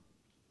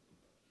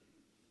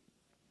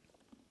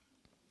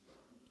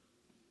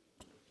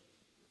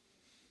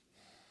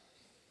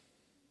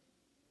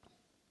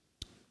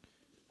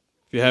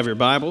If you have your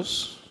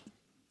Bibles,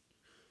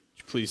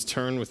 please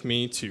turn with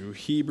me to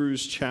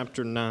Hebrews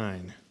chapter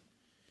 9.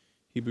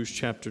 Hebrews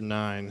chapter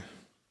 9. And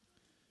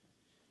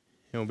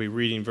we'll be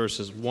reading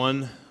verses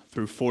 1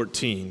 through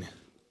 14.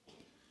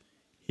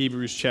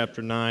 Hebrews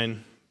chapter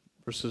 9,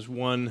 verses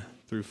 1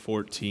 through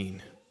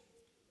 14.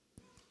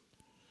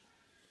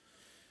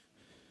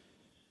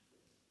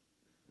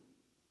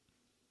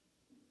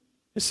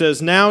 It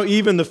says, "Now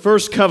even the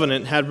first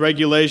covenant had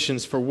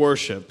regulations for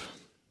worship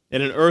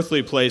in an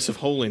earthly place of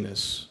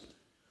holiness.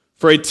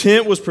 For a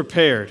tent was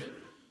prepared,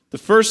 the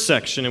first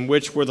section in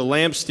which were the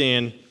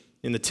lampstand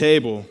and the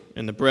table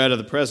and the bread of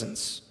the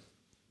presence.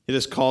 It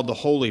is called the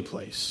holy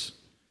place.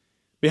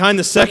 Behind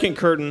the second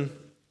curtain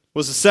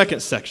was the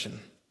second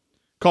section,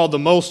 called the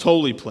most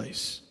holy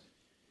place,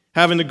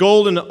 having the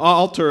golden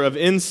altar of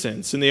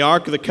incense and the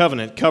ark of the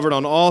covenant covered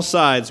on all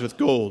sides with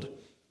gold,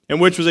 in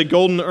which was a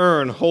golden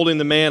urn holding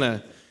the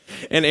manna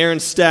and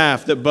Aaron's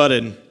staff that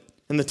budded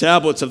and the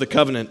tablets of the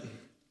covenant.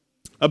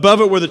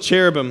 Above it were the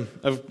cherubim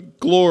of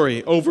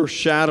glory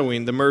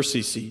overshadowing the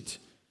mercy seat.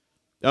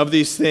 Of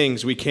these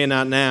things we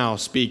cannot now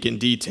speak in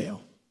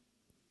detail.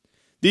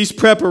 These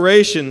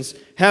preparations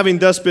having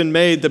thus been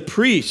made, the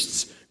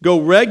priests go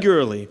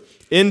regularly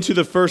into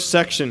the first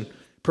section,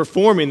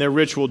 performing their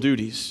ritual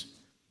duties.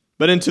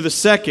 But into the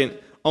second,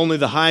 only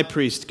the high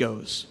priest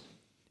goes,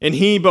 and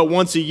he but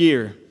once a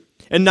year,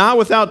 and not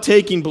without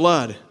taking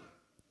blood,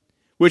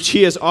 which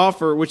he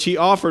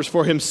offers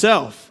for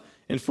himself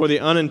and for the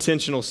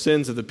unintentional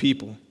sins of the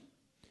people.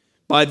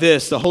 By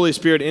this, the Holy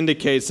Spirit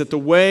indicates that the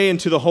way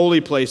into the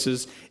holy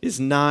places is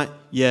not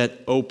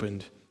yet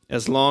opened,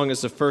 as long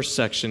as the first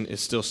section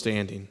is still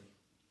standing,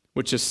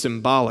 which is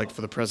symbolic for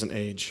the present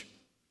age.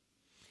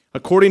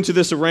 According to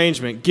this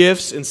arrangement,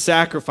 gifts and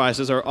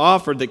sacrifices are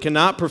offered that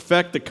cannot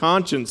perfect the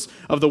conscience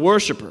of the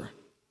worshiper,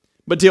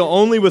 but deal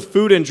only with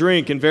food and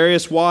drink and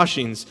various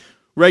washings,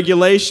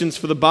 regulations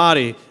for the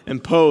body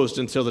imposed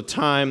until the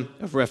time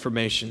of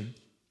Reformation.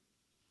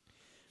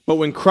 But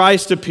when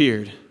Christ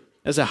appeared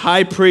as a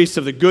high priest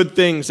of the good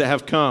things that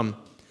have come,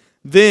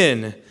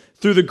 then,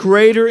 through the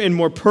greater and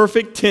more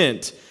perfect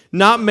tent,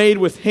 not made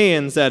with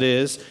hands, that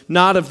is,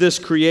 not of this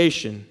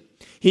creation,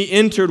 he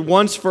entered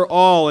once for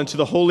all into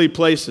the holy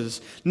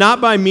places,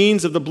 not by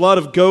means of the blood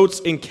of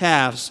goats and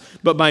calves,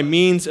 but by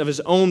means of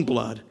his own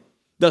blood,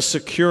 thus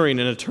securing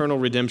an eternal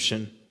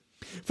redemption.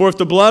 For if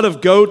the blood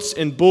of goats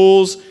and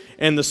bulls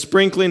and the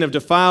sprinkling of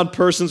defiled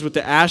persons with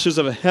the ashes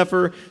of a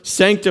heifer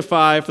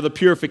sanctify for the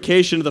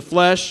purification of the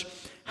flesh,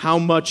 how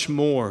much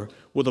more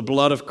will the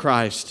blood of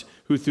Christ,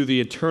 who through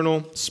the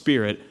eternal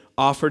Spirit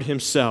offered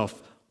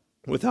himself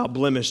without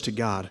blemish to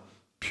God,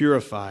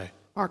 purify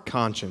our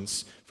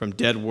conscience from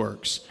dead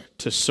works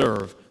to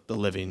serve the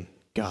living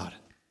God."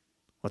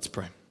 Let's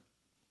pray.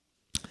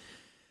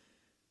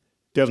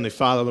 Dear Heavenly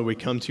Father, Lord, we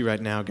come to you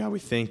right now. God, we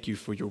thank you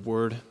for your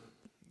word.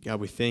 God,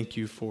 we thank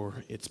you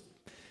for its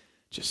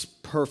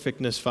just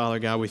perfectness, Father.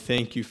 God, we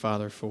thank you,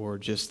 Father, for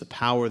just the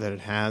power that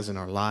it has in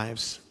our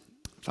lives.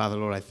 Father,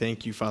 Lord, I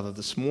thank you, Father,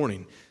 this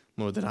morning,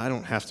 Lord, that I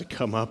don't have to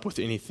come up with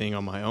anything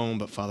on my own,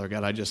 but Father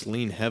God, I just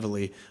lean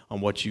heavily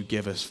on what you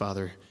give us,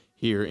 Father,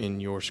 here in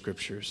your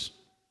scriptures.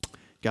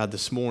 God,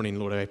 this morning,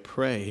 Lord, I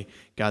pray,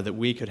 God, that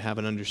we could have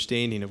an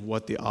understanding of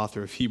what the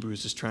author of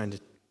Hebrews is trying to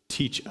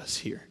teach us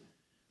here.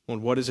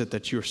 Lord, what is it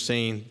that you're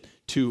saying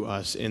to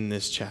us in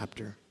this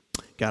chapter?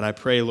 God, I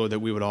pray, Lord, that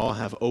we would all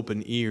have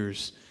open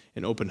ears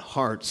and open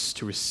hearts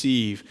to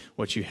receive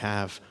what you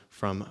have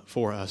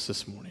for us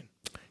this morning.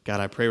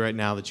 God, I pray right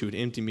now that you would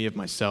empty me of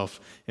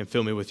myself and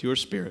fill me with your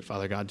Spirit,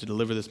 Father God, to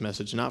deliver this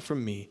message not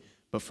from me,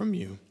 but from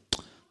you.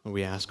 And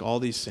we ask all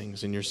these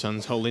things in your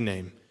Son's holy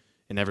name.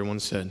 And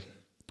everyone said,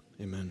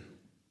 amen.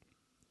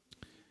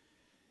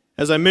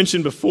 As I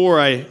mentioned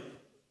before, I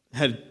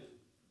had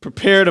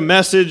prepared a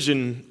message,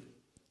 and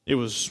it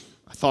was,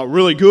 I thought,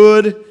 really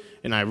good,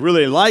 and I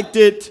really liked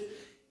it.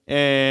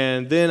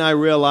 And then I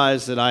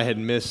realized that I had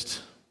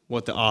missed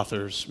what the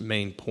author's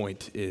main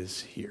point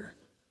is here.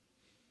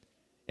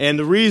 And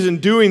the reason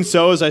doing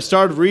so is I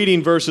started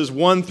reading verses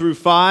 1 through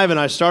 5, and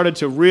I started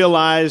to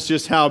realize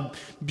just how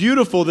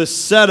beautiful this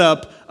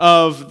setup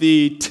of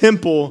the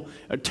temple,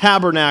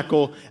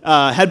 tabernacle,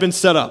 had been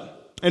set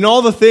up. And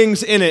all the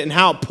things in it, and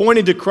how it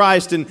pointed to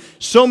Christ in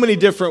so many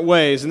different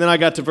ways. And then I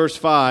got to verse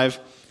 5,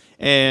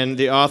 and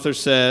the author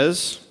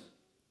says,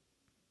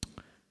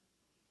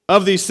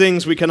 "Of these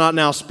things we cannot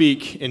now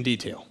speak in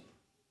detail."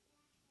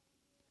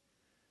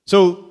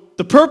 So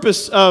the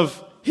purpose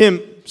of him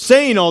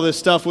saying all this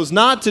stuff was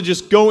not to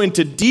just go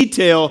into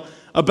detail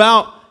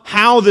about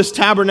how this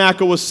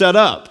tabernacle was set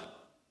up.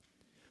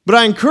 But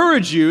I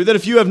encourage you that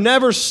if you have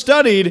never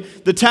studied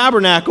the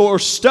tabernacle or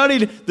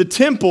studied the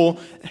temple,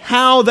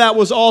 how that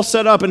was all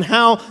set up and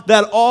how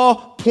that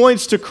all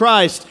points to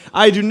Christ,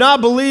 I do not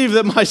believe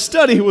that my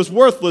study was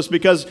worthless,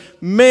 because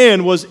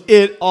man, was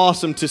it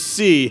awesome to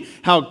see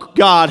how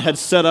God had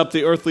set up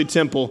the earthly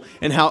temple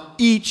and how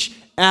each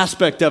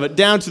aspect of it,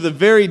 down to the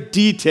very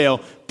detail,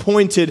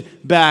 pointed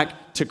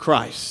back to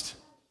Christ.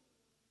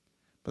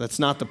 But that's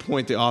not the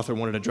point the author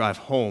wanted to drive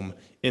home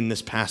in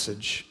this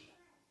passage.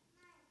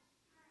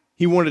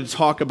 he wanted to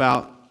talk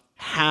about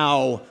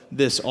how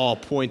this all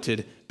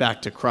pointed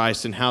back to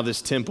Christ and how this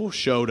temple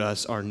showed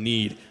us our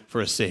need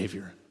for a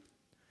Savior.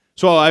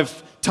 So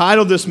I've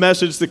titled this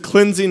message, The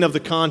Cleansing of the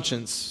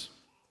Conscience.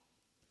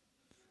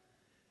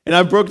 And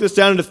I've broke this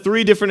down into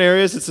 3 different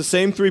areas. It's the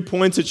same 3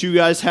 points that you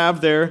guys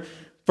have there.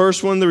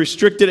 First one, the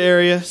restricted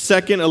area.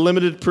 Second, a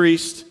limited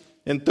priest.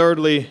 And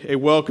thirdly, a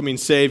welcoming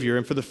Savior.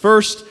 And for the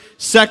first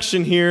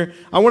section here,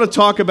 I want to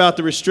talk about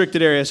the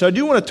restricted area. So I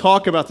do want to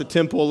talk about the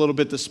temple a little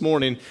bit this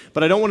morning,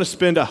 but I don't want to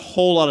spend a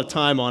whole lot of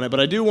time on it. But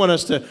I do want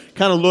us to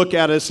kind of look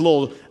at this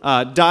little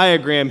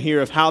diagram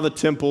here of how the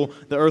temple,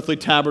 the earthly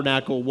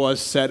tabernacle, was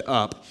set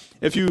up.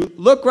 If you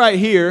look right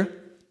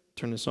here,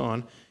 turn this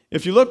on.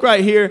 If you look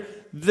right here,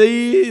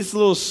 this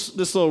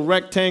little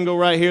rectangle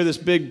right here, this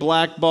big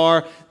black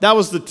bar, that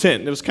was the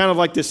tent. It was kind of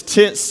like this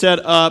tent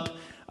set up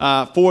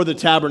for the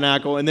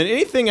tabernacle. And then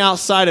anything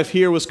outside of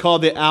here was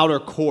called the outer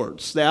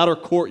courts, the outer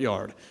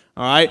courtyard.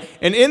 All right?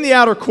 And in the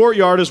outer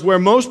courtyard is where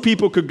most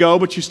people could go,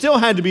 but you still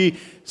had to be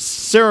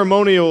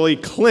ceremonially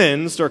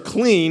cleansed or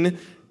clean,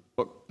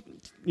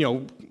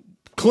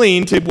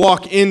 clean to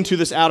walk into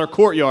this outer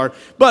courtyard.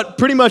 But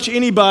pretty much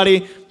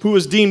anybody who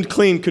was deemed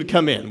clean could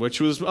come in, which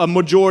was a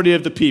majority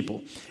of the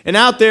people. And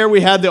out there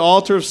we had the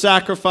altar of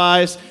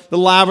sacrifice, the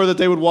laver that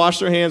they would wash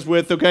their hands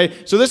with, okay?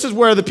 So this is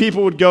where the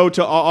people would go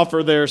to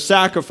offer their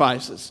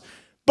sacrifices.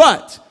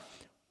 But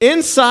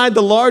inside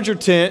the larger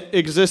tent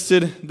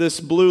existed this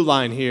blue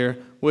line here,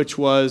 which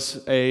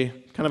was a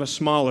kind of a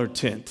smaller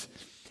tent.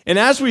 And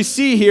as we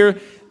see here,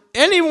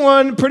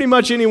 pretty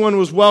much anyone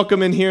was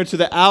welcome in here to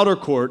the outer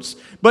courts.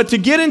 But to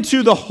get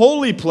into the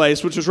holy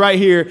place, which was right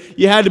here,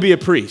 you had to be a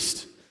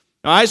priest.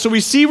 All right, so we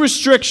see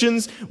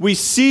restrictions, we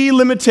see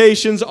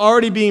limitations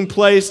already being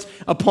placed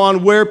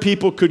upon where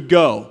people could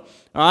go.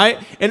 All right,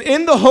 and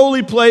in the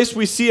holy place,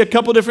 we see a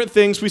couple different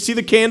things. We see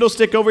the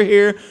candlestick over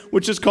here,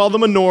 which is called the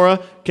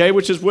menorah, okay,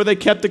 which is where they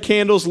kept the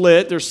candles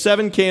lit. There's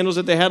 7 candles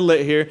that they had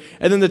lit here.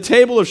 And then the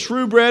table of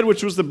shewbread,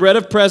 which was the bread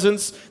of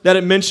presence that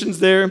it mentions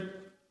there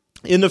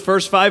in the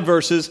first 5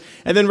 verses.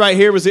 And then right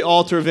here was the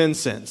altar of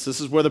incense.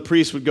 This is where the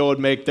priests would go and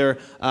make their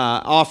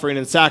offering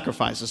and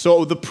sacrifices.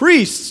 So the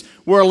priests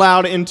were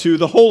allowed into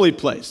the holy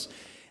place.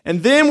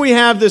 And then we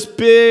have this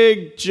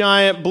big,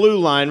 giant blue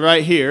line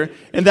right here,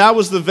 and that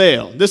was the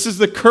veil. This is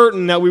the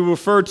curtain that we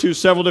refer to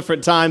several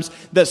different times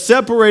that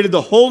separated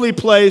the holy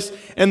place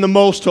and the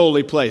most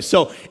holy place.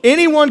 So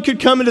anyone could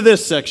come into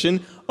this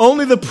section.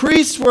 Only the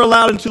priests were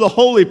allowed into the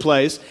holy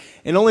place,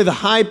 and only the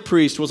high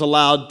priest was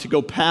allowed to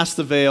go past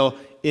the veil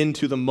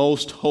into the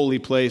most holy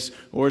place,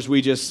 or as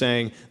we just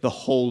sang, the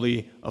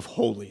Holy of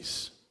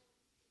Holies.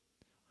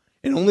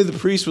 And only the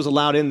priest was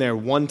allowed in there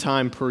one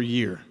time per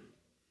year.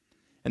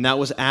 And that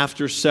was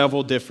after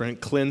several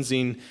different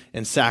cleansing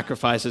and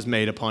sacrifices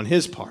made upon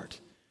his part.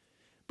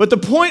 But the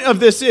point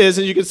of this is,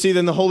 and you can see that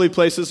in the holy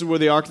place, this is where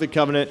the Ark of the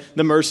Covenant,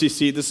 the mercy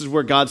seat, this is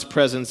where God's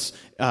presence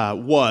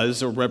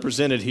was or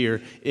represented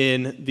here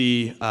in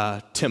the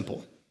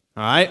temple.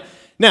 All right?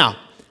 Now,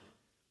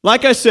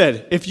 like I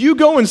said, if you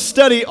go and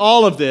study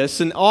all of this,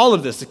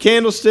 the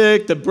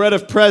candlestick, the bread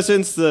of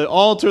presence, the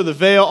altar, the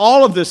veil,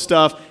 all of this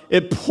stuff,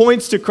 it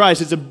points to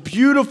Christ. It's a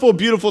beautiful,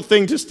 beautiful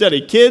thing to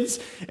study. Kids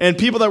and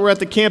people that were at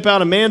the camp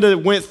out, Amanda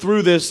went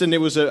through this, and it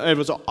was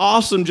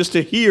awesome just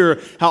to hear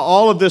how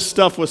all of this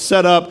stuff was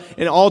set up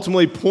and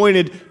ultimately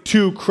pointed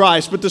to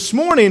Christ. But this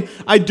morning,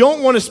 I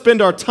don't want to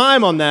spend our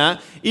time on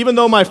that, even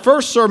though my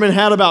first sermon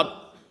had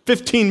about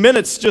 15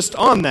 minutes just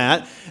on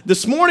that.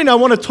 This morning, I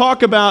want to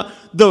talk about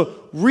the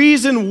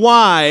reason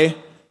why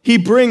he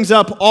brings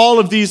up all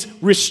of these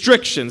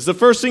restrictions. The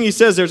first thing he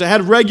says there is it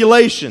had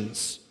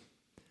regulations.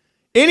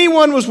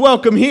 Anyone was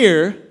welcome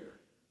here,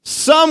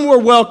 some were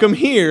welcome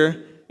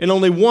here, and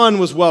only one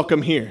was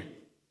welcome here.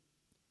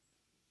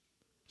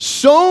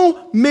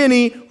 So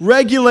many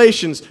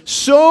regulations,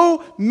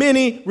 so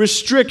many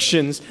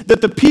restrictions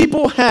that the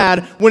people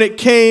had when it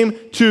came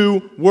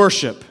to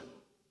worship.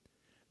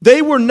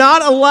 They were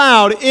not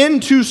allowed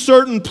into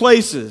certain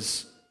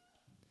places.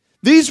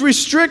 These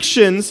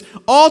restrictions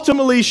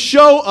ultimately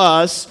show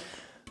us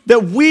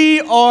that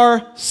we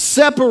are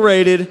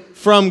separated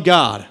from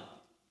God.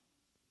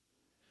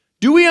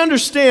 Do we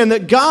understand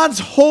that God's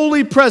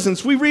holy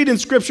presence, we read in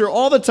Scripture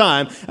all the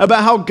time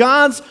about how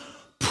God's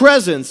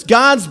presence,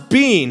 God's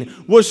being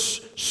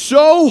was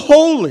so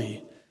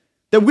holy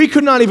that we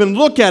could not even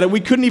look at it.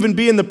 We couldn't even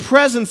be in the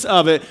presence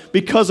of it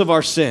because of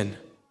our sin.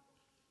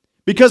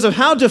 Because of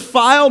how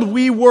defiled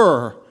we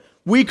were,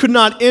 we could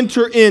not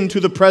enter into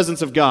the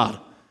presence of God,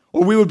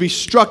 or we would be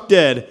struck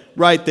dead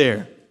right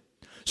there.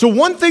 So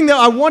one thing that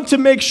I want to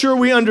make sure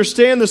we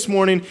understand this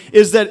morning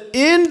is that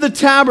in the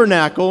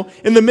tabernacle,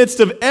 in the midst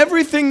of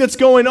everything that's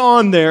going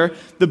on there,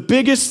 the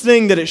biggest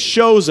thing that it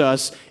shows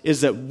us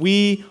is that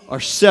we are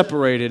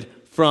separated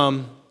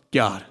from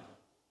God.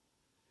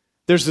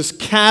 There's this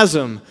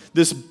chasm,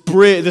 this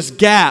bridge, this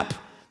gap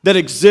that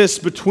exists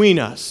between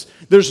us.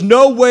 There's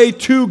no way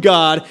to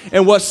God,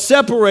 and what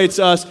separates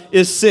us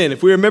is sin.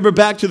 If we remember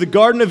back to the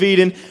Garden of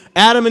Eden,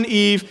 Adam and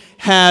Eve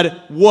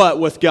had what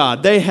with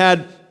God? They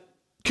had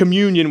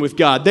communion with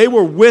God. They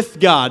were with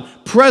God,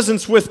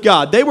 presence with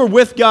God. They were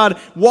with God,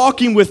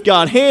 walking with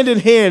God, hand in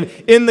hand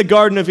in the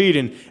Garden of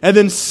Eden. And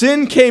then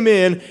sin came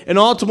in, and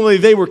ultimately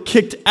they were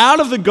kicked out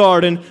of the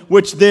garden,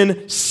 which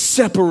then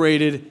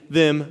separated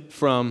them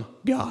from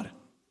God.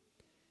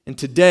 And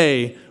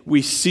today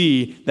we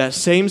see that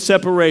same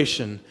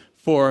separation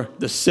for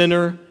the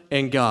sinner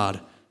and God.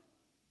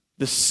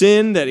 The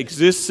sin that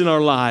exists in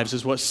our lives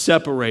is what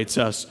separates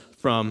us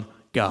from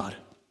God.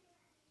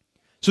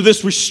 So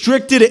this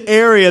restricted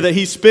area that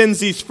he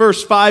spends these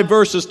first 5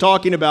 verses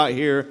talking about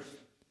here,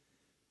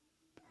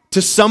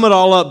 to sum it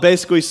all up,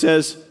 basically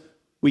says,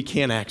 we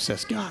can't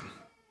access God.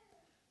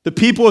 The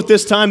people at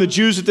this time, the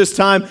Jews at this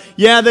time,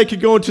 yeah, they could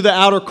go into the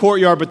outer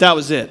courtyard, but that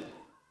was it.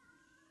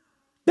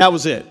 That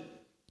was it.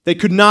 They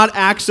could not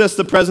access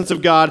the presence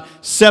of God.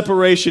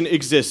 Separation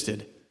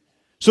existed.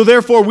 So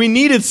therefore, we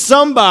needed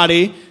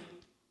somebody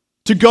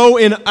to go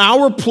in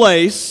our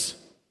place,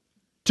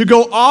 to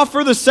go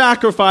offer the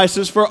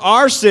sacrifices for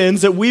our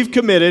sins that we've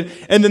committed,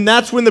 and then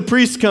that's when the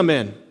priests come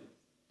in.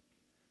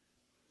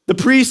 The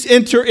priests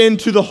enter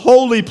into the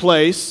holy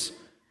place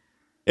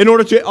in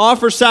order to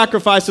offer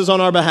sacrifices on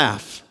our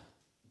behalf.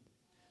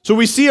 So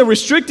we see a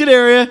restricted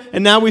area,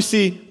 and now we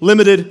see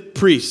limited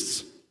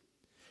priests.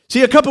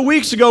 See, a couple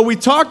weeks ago, we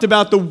talked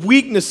about the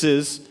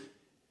weaknesses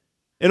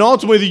and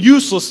ultimately the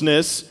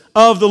uselessness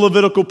of the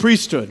Levitical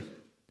priesthood.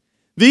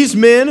 These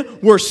men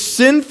were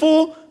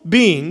sinful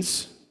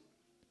beings.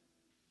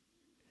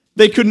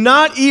 They could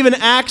not even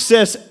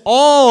access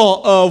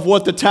all of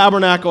what the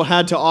tabernacle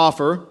had to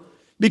offer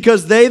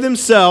because they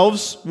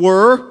themselves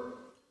were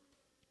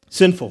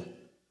sinful.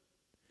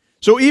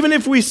 So even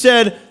if we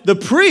said the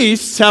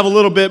priests have a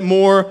little bit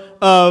more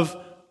of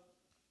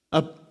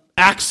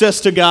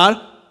access to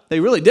God, they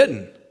really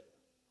didn't.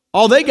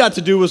 All they got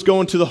to do was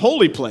go into the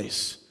holy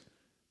place.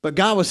 But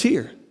God was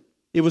here.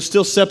 It was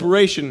still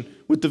separation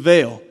with the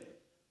veil.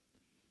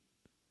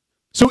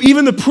 So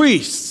even the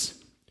priests,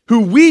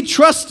 who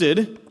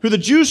the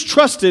Jews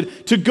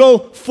trusted to go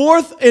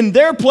forth in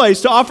their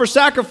place to offer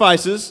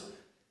sacrifices,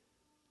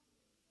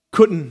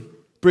 couldn't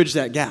bridge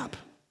that gap.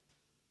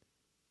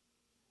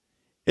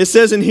 It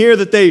says in here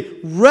that they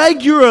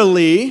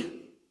regularly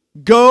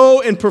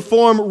go and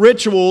perform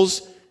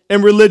rituals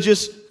and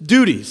religious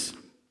duties.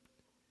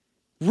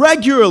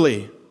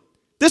 Regularly.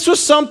 This was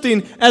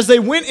something, as they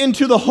went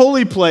into the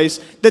holy place,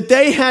 that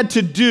they had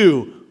to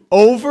do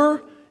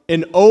over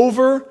and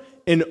over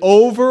and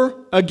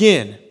over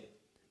again.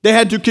 They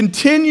had to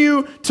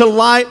continue to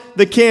light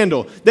the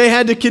candle. They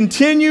had to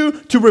continue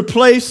to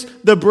replace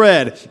the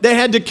bread. They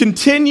had to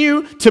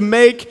continue to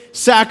make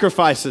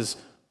sacrifices.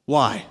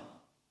 Why?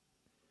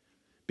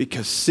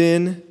 Because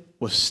sin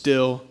was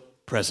still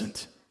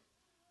present.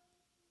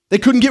 They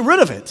couldn't get rid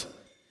of it.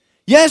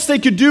 Yes, they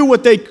could do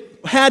what they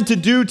had to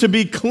do to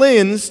be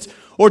cleansed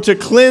or to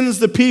cleanse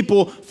the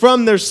people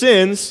from their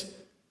sins,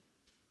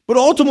 but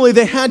ultimately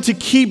they had to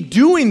keep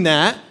doing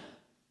that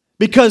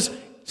because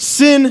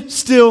sin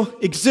still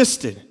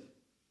existed.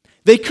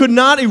 They could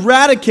not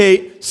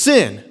eradicate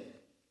sin.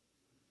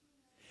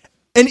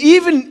 And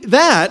even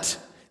that,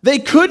 they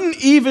couldn't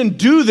even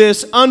do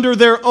this under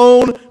their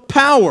own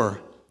power.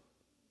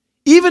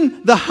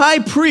 Even the high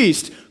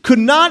priest could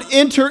not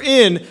enter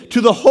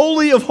into the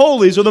Holy of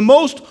Holies, or the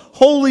most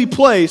holy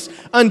place,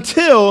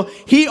 until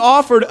he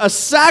offered a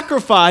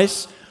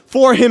sacrifice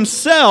for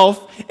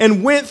himself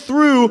and went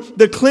through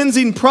the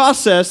cleansing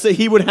process that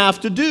he would have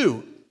to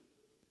do.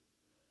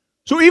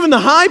 So even the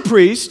high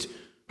priest,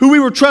 who we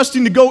were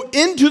trusting to go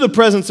into the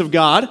presence of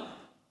God,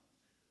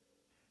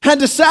 had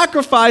to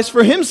sacrifice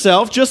for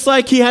himself just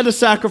like he had to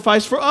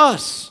sacrifice for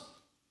us.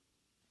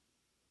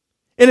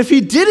 And if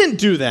he didn't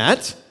do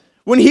that,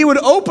 when he would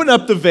open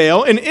up the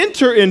veil and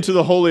enter into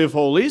the Holy of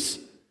Holies,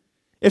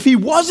 if he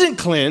wasn't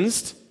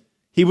cleansed,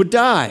 he would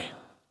die.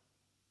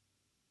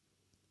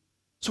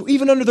 So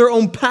even under their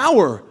own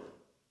power,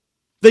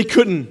 they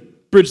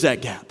couldn't bridge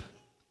that gap.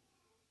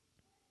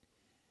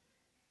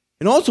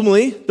 And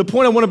ultimately, the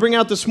point I want to bring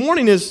out this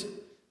morning is,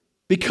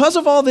 because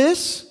of all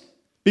this,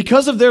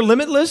 because of their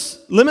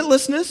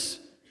limitlessness,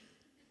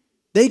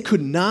 they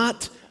could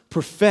not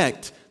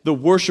perfect the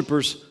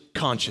worshiper's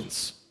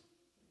conscience.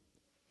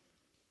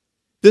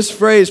 This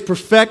phrase,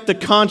 perfect the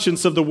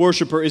conscience of the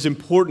worshiper, is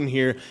important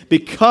here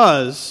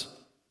because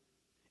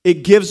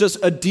it gives us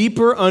a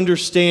deeper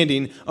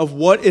understanding of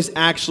what is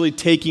actually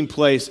taking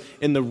place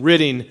in the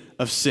ridding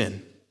of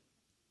sin.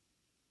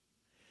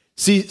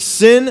 See,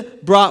 sin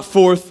brought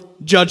forth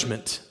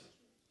judgment.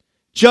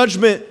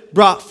 Judgment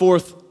brought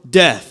forth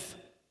death.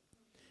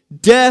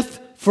 Death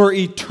for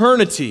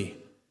eternity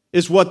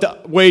is what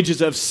the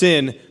wages of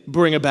sin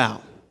bring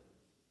about.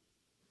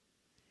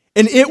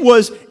 And it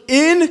was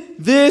in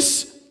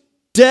this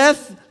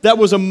death that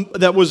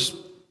was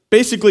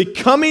basically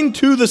coming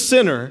to the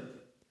sinner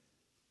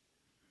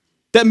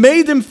that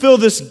made them feel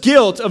this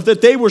guilt of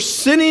that they were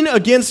sinning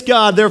against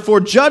God,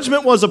 therefore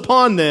judgment was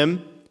upon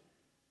them.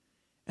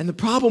 And the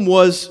problem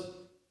was,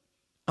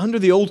 under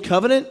the old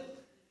covenant,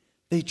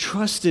 they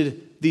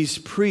trusted these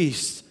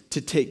priests to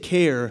take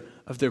care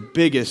of their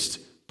biggest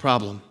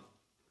problem.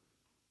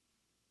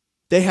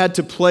 They had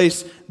to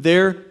place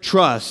their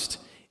trust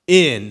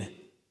in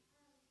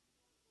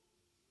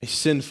a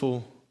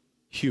sinful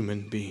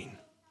human being.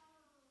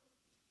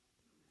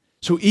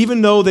 So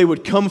even though they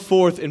would come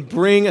forth and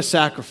bring a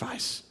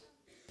sacrifice,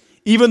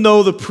 even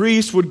though the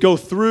priest would go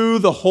through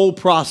the whole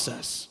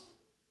process,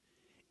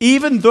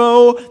 even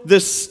though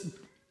this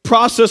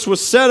process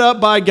was set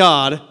up by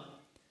God,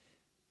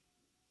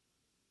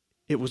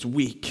 it was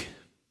weak.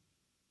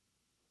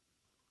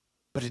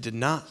 But it did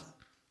not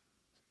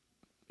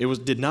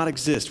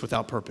exist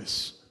without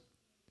purpose.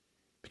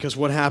 Because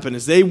what happened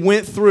is they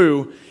went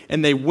through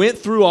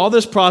all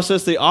this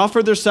process, they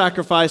offered their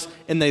sacrifice,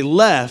 and they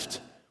left.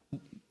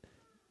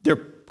 Their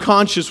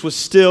conscience was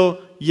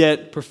still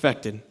yet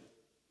perfected.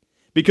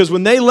 Because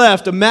when they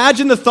left,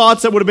 imagine the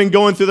thoughts that would have been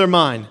going through their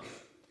mind.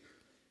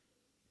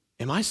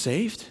 Am I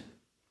saved?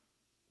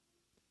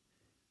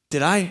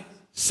 Did I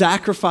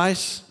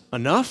sacrifice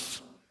enough?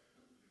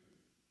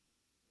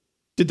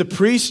 Did the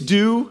priest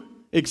do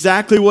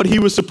exactly what he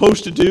was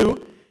supposed to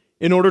do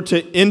in order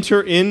to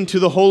enter into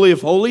the Holy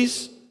of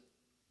Holies?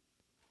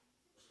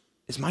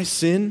 Is my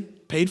sin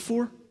paid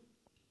for?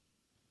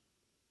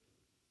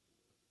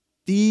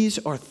 These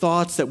are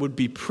thoughts that would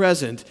be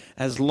present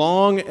as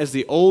long as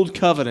the Old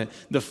Covenant,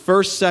 the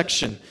first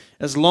section,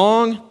 as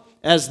long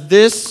as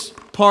this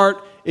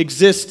part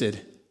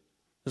existed.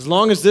 As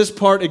long as this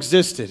part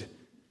existed,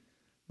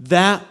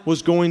 that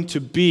was going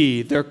to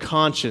be their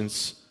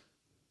conscience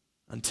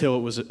until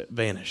it was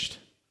vanished.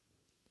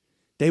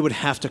 They would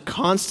have to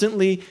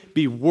constantly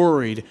be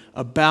worried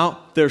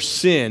about their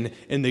sin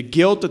and the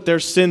guilt that their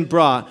sin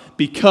brought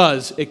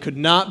because it could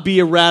not be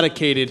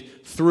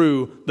eradicated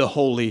through the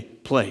holy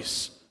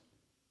place.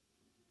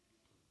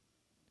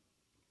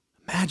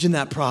 Imagine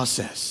that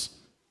process.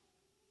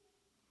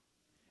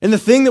 And the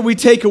thing that we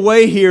take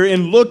away here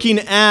in looking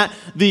at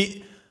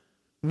the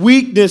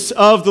weakness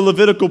of the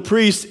Levitical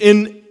priest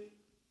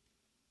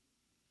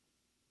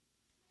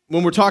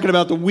when we're talking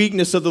about the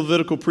weakness of the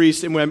Levitical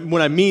priest, and when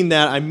I mean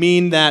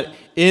that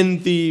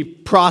in the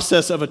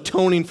process of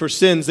atoning for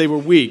sins, they were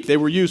weak. They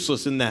were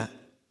useless in that.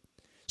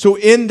 So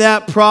in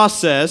that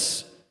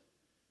process,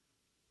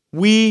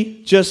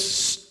 we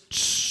just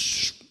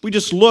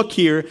look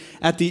here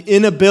at the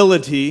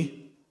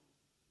inability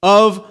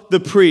of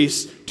the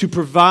priest to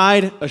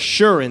provide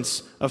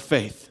assurance of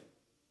faith.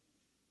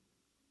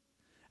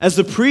 As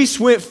the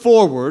priest went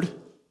forward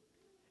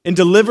and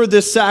delivered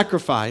this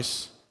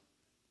sacrifice,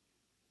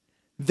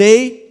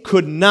 they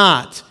could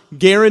not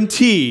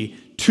guarantee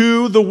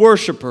to the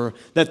worshiper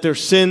that their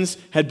sins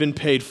had been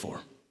paid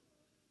for.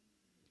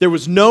 There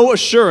was no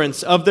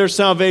assurance of their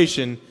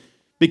salvation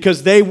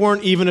because they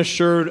weren't even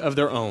assured of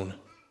their own.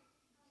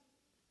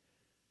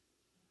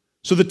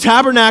 So the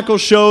tabernacle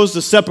shows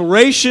the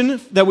separation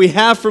that we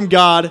have from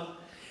God,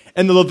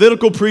 and the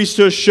Levitical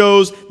priesthood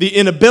shows the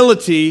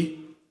inability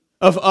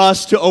of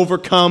us to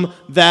overcome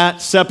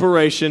that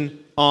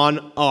separation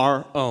on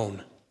our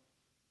own.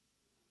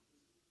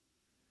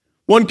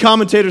 One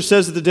commentator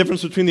says that the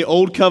difference between the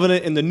Old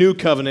Covenant and the New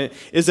Covenant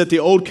is that the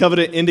Old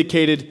Covenant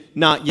indicated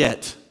not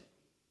yet.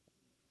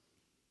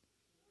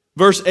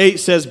 Verse 8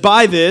 says,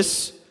 "By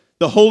this,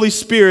 the Holy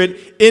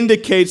Spirit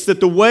indicates that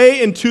the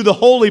way into the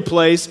holy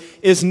place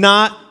is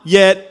not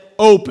yet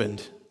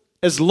opened,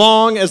 as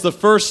long as the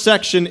first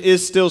section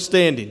is still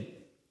standing."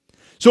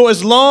 So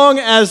as long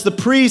as the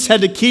priests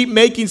had to keep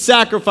making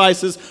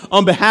sacrifices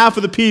on behalf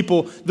of the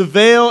people, the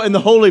veil in the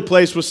holy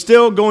place was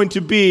still going to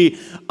be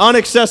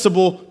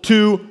inaccessible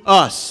to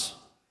us.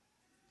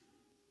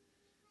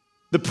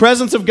 The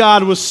presence of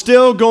God was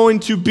still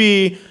going to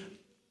be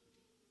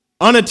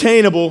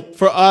unattainable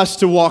for us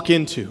to walk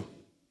into,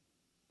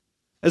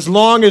 as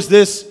long as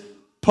this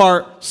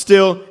part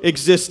still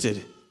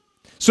existed.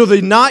 So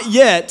the not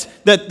yet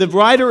that the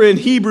writer in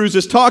Hebrews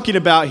is talking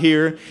about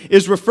here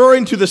is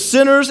referring to the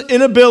sinner's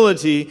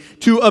inability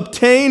to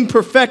obtain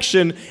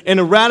perfection and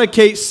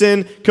eradicate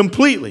sin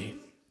completely.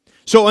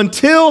 So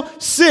until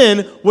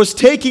sin was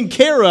taken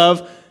care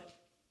of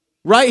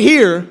right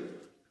here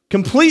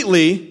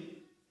completely,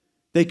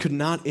 they could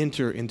not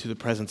enter into the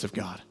presence of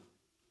God.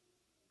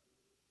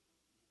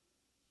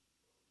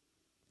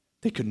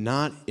 They could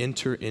not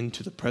enter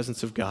into the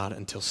presence of God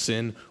until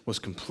sin was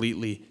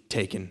completely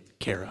taken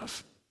care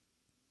of.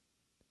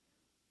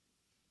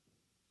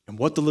 And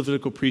what the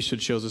Levitical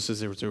priesthood shows us is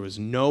there was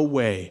no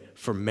way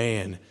for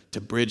man to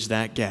bridge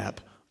that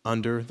gap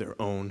under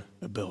their own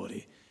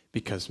ability.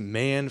 Because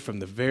man, from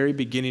the very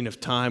beginning of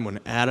time when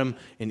Adam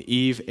and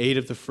Eve ate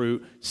of the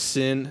fruit,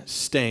 sin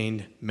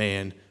stained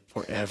man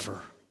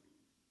forever.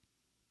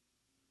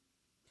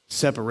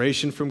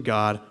 Separation from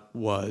God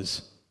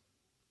was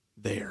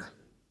there.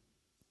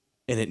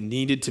 And it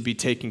needed to be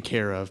taken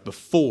care of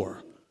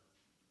before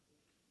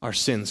our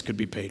sins could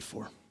be paid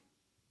for.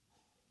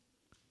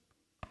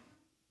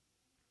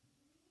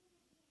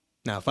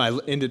 Now, if I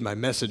ended my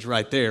message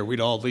right there, we'd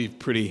all leave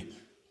pretty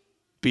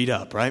beat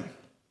up, right?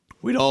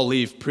 We'd all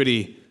leave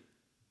pretty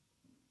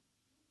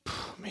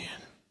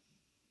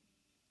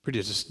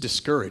just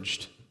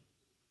discouraged.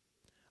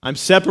 I'm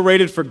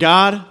separated from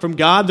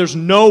God. There's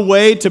no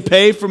way to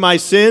pay for my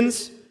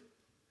sins.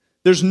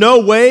 There's no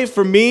way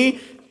for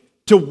me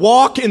to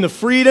walk in the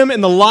freedom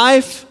and the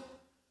life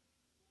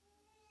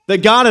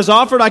that God has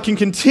offered. I can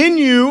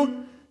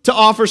continue to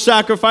offer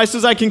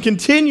sacrifices. I can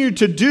continue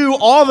to do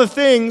all the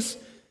things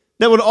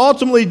that would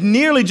ultimately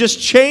nearly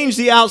just change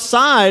the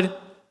outside.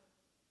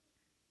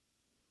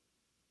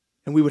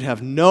 And we would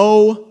have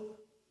no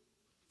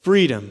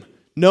freedom,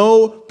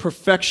 no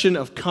perfection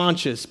of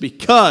conscience,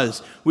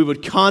 because we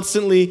would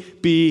constantly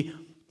be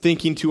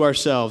thinking to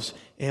ourselves,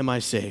 am I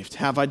saved?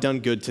 Have I done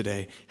good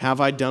today?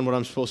 Have I done what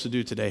I'm supposed to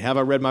do today? Have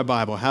I read my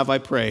Bible? Have I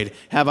prayed?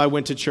 Have I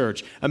went to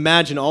church?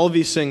 Imagine all of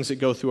these things that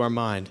go through our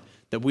mind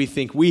that we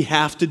think we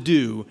have to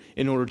do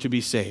in order to be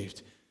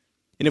saved.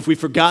 And if we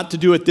forgot to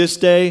do it this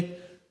day,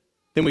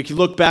 then we can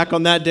look back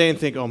on that day and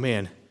think, oh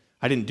man,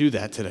 I didn't do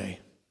that today.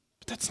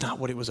 But that's not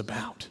what it was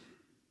about.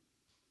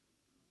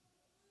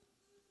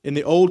 In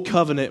the old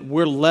covenant,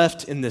 we're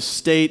left in this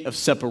state of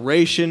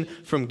separation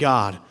from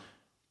God,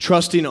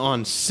 trusting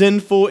on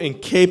sinful,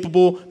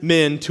 incapable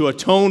men to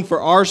atone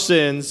for our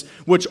sins,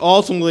 which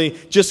ultimately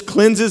just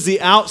cleanses the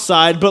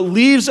outside, but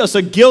leaves us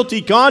a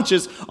guilty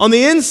conscience on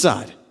the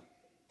inside.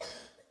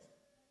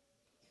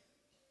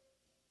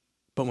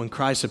 But when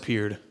Christ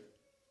appeared,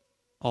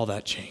 all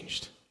that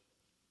changed.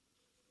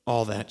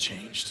 All that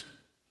changed.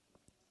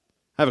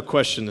 I have a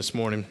question this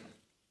morning.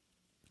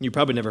 You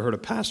probably never heard a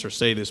pastor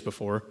say this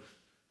before.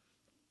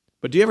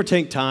 But do you ever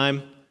take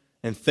time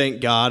and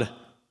thank God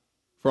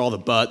for all the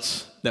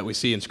buts that we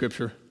see in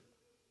Scripture?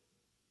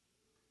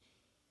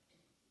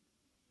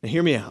 Now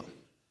hear me out.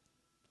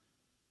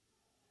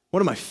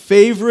 One of my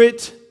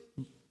favorite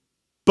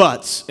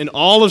buts in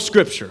all of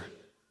Scripture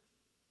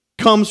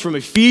comes from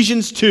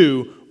Ephesians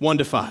 2,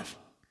 1-5.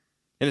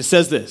 And it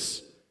says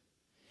this: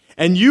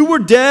 "And you were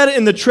dead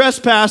in the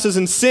trespasses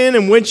and sin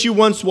in which you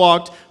once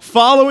walked,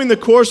 following the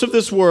course of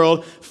this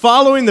world,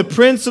 following the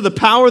prince of the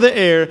power of the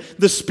air,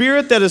 the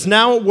spirit that is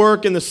now at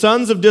work in the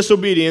sons of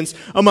disobedience,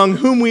 among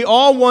whom we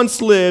all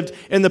once lived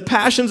in the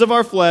passions of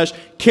our flesh,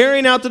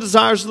 carrying out the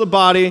desires of the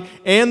body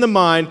and the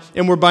mind,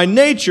 and were by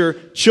nature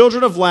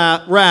children of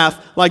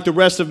wrath like the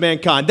rest of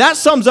mankind." That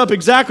sums up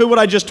exactly what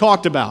I just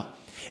talked about.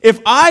 If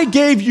I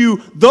gave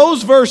you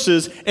those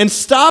verses and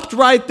stopped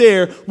right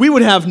there, we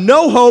would have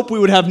no hope, we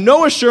would have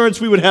no assurance,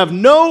 we would have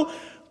no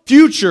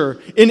future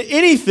in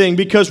anything,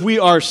 because we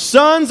are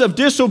sons of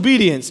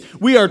disobedience.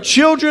 We are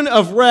children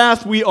of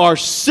wrath. We are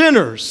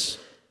sinners.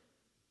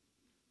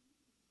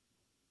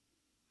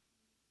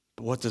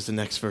 But what does the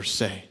next verse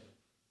say?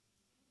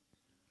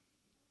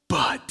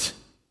 But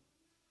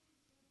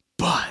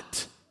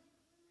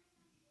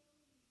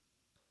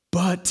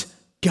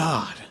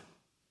God,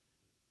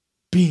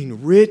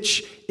 being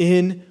rich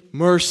in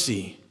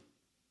mercy,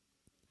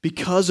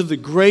 because of the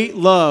great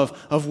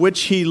love of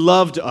which He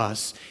loved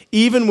us,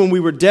 even when we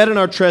were dead in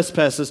our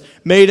trespasses,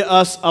 made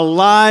us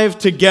alive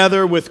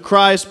together with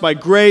Christ. By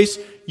grace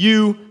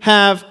you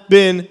have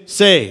been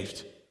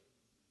saved.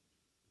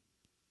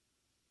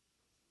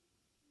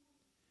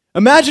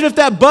 Imagine if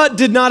that but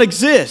did not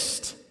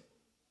exist.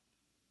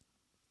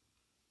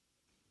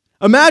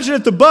 Imagine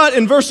if the but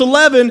in verse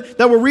 11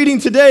 that we're reading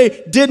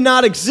today did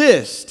not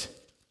exist.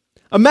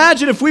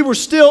 Imagine if we were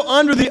still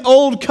under the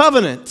old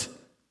covenant,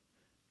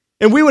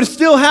 and we would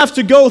still have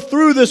to go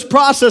through this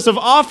process of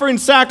offering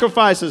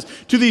sacrifices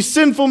to these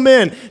sinful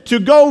men, to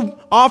go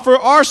offer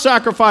our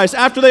sacrifice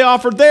after they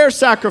offered their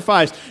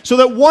sacrifice, so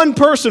that one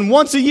person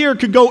once a year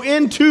could go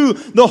into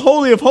the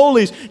Holy of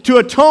Holies to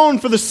atone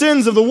for the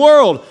sins of the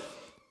world.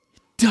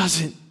 It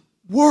doesn't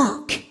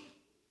work.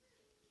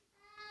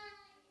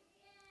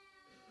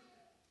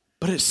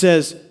 But it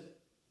says,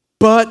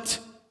 but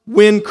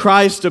when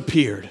Christ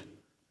appeared.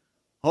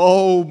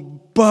 Oh,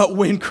 but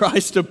when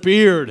Christ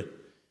appeared.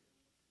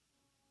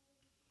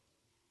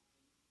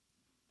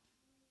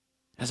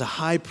 As a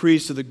high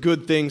priest of the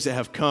good things that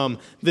have come,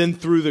 then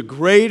through the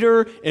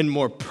greater and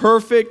more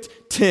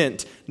perfect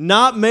tent,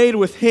 not made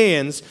with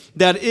hands,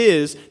 that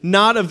is,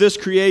 not of this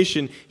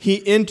creation,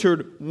 He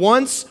entered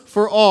once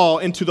for all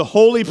into the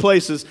holy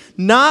places,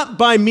 not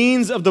by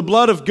means of the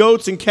blood of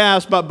goats and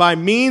calves, but by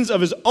means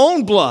of His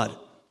own blood,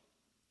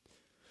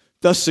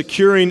 thus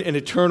securing an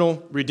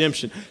eternal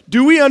redemption.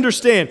 Do we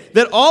understand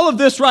that all of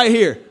this right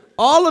here,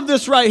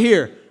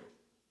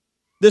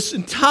 this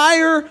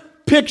entire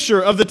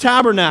picture of the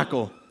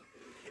tabernacle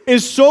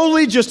is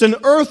solely just an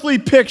earthly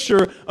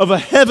picture of a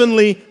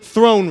heavenly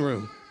throne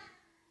room?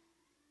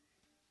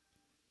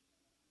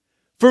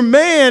 For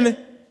man,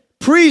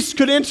 priests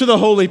could enter the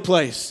holy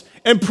place,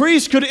 and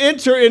priests could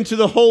enter into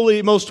the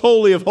holy, most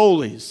holy of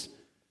holies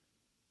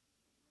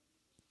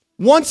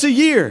once a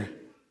year.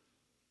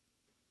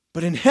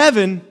 But in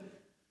heaven,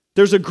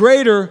 there's a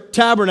greater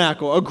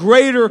tabernacle, a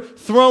greater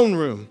throne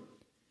room.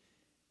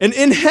 And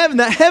in heaven,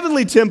 that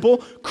heavenly temple,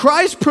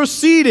 Christ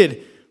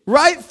proceeded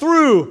right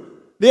through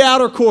the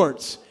outer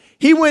courts.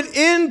 He went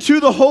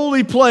into the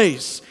holy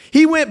place.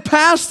 He went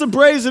past the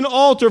brazen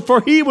altar,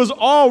 for He was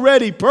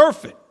already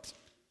perfect.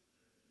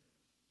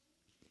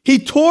 He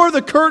tore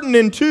the curtain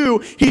in two.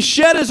 He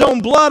shed his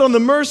own blood on the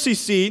mercy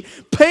seat,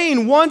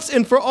 paying once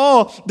and for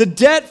all the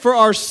debt for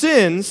our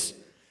sins,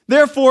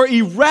 therefore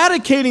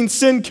eradicating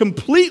sin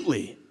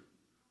completely,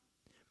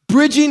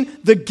 bridging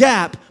the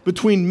gap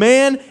between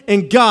man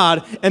and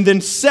God, and then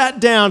sat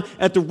down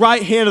at the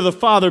right hand of the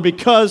Father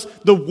because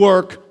the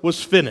work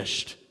was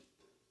finished.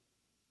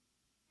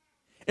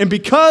 And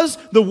because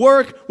the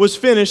work was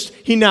finished,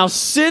 he now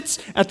sits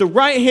at the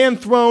right-hand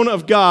throne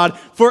of God,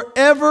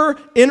 forever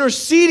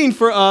interceding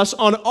for us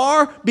on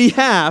our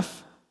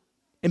behalf.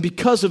 And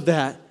because of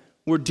that,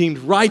 we're deemed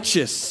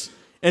righteous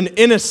and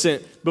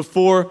innocent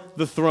before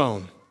the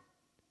throne.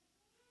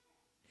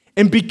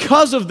 And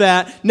because of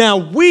that, now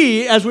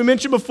we, as we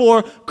mentioned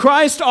before,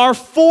 Christ our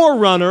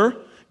forerunner,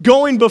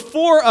 going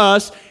before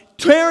us,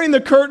 tearing the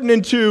curtain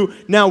in two,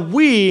 now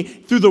we,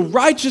 through the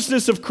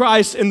righteousness of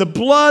Christ and the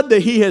blood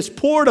that he has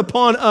poured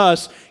upon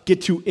us,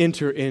 get to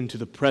enter into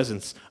the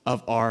presence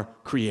of our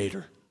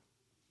Creator.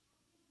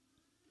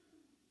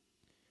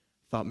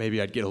 Thought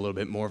maybe I'd get a little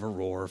bit more of a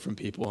roar from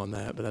people on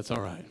that, but that's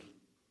all right.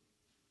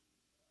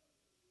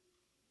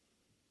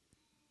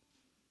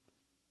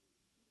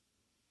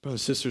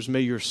 Brothers and sisters,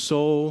 may your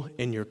soul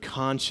and your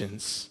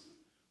conscience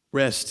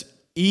rest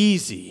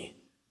easy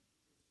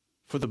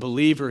for the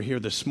believer here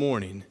this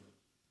morning,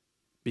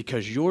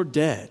 because your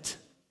debt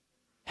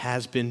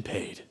has been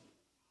paid.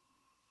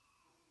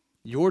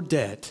 Your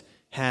debt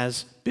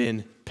has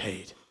been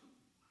paid.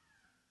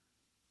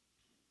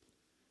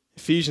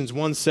 Ephesians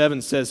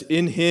 1:7 says,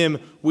 "In him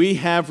we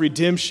have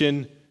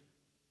redemption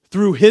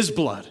through his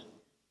blood."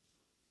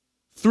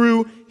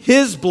 Through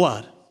his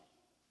blood.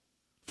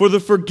 For the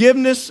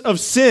forgiveness of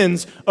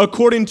sins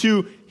according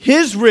to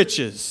his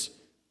riches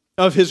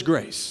of his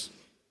grace.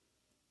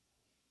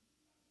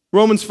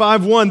 Romans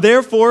 5:1,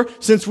 "Therefore,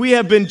 since we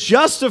have been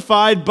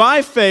justified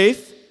by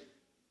faith,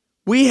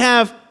 we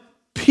have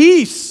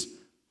peace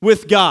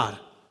with God."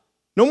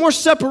 No more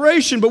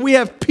separation, but we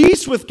have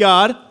peace with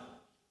God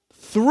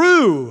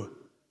through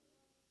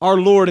our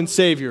Lord and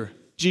Savior,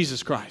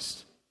 Jesus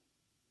Christ.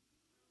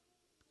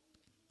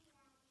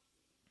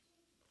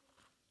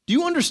 Do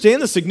you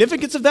understand the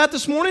significance of that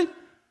this morning?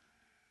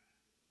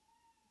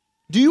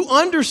 Do you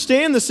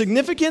understand the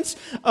significance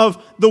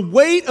of the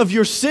weight of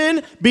your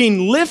sin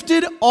being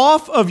lifted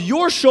off of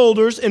your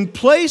shoulders and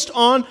placed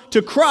on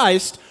to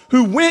Christ,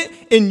 who went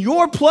in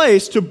your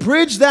place to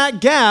bridge that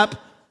gap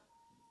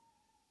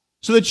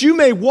so that you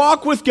may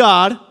walk with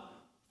God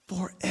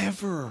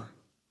forever?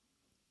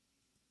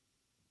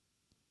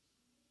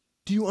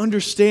 Do you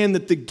understand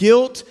that the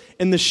guilt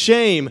and the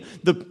shame,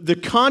 the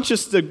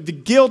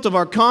guilt of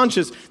our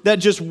conscience that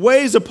just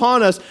weighs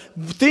upon us,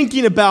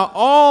 thinking about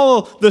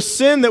all the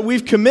sin that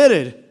we've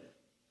committed,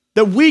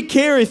 that we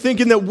carry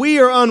thinking that we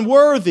are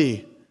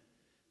unworthy?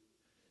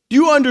 Do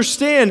you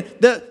understand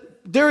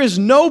that there is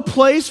no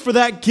place for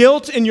that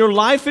guilt in your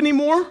life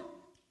anymore?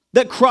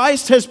 That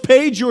Christ has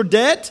paid your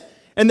debt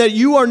and that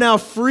you are now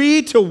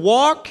free to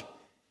walk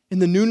in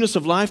the newness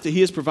of life that he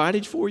has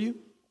provided for you?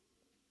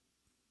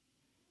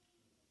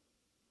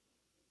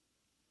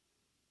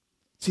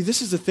 See,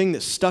 this is the thing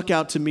that stuck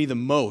out to me the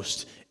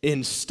most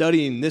in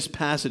studying this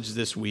passage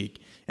this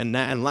week and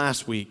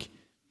last week,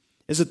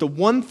 is that the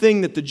one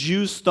thing that the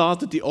Jews thought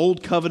that the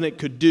old covenant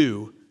could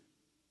do,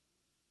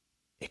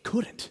 it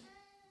couldn't.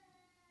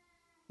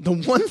 The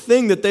one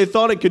thing that they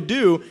thought it could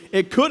do,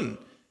 it couldn't.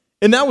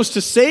 And that was to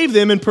save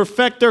them and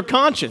perfect their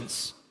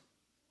conscience.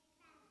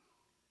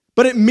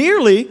 But it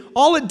merely,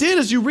 all it did,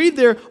 as you read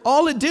there,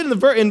 all it did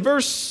in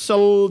verse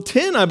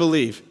 10, I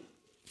believe,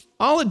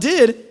 all it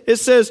did, it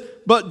says,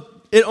 but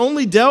it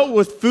only dealt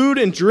with food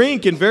and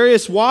drink and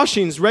various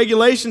washings,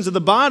 regulations of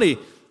the body.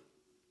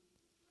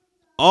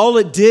 All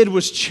it did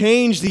was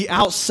change the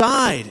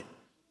outside.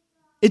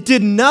 It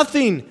did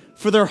nothing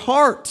for their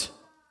heart.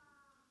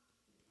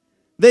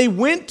 They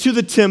went to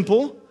the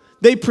temple,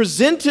 they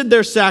presented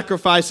their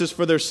sacrifices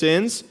for their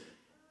sins,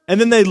 and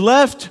then they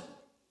left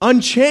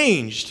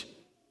unchanged.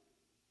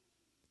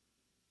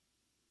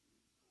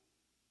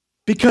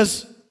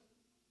 Because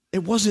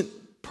it wasn't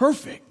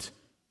perfect.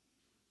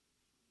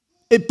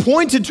 It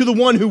pointed to the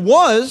one who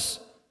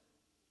was,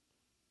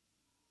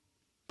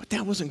 but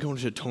that wasn't going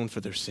to atone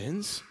for their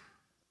sins.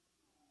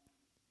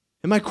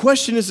 And my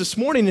question is this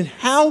morning, and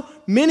how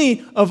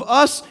many of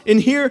us in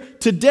here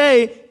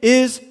today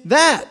is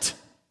that?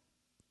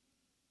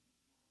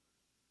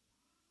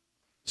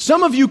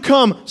 Some of you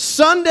come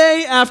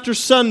Sunday after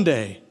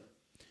Sunday,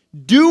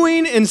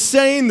 doing and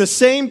saying the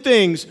same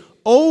things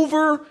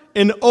over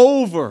and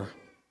over,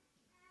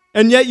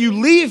 and yet you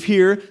leave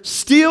here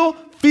still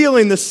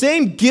feeling the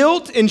same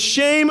guilt and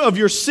shame of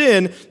your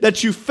sin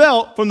that you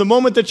felt from the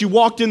moment that you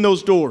walked in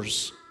those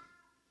doors.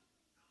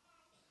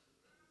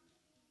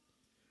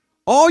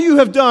 All you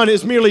have done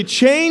is merely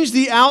change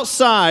the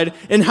outside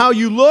and how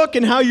you look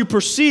and how you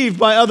perceive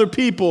by other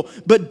people,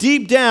 but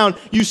deep down,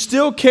 you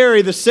still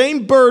carry the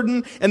same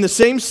burden and the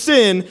same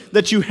sin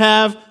that you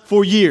have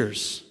for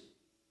years.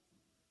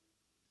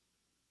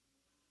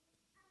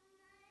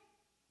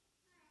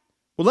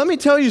 Well, let me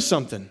tell you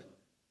something.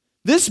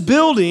 This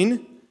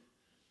building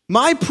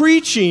My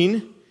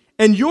preaching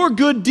and your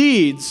good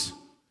deeds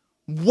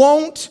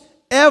won't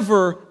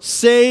ever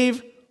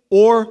save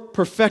or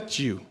perfect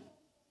you.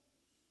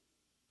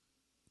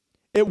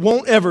 It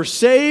won't ever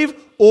save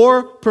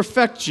or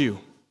perfect you.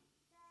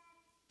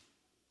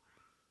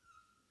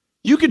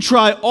 You can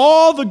try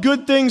all the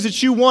good things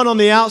that you want on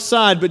the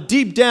outside, but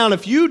deep down,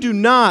 if you do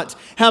not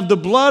have the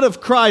blood of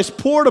Christ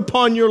poured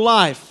upon your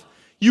life,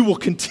 you will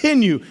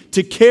continue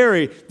to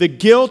carry the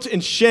guilt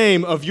and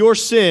shame of your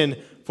sin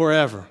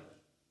forever.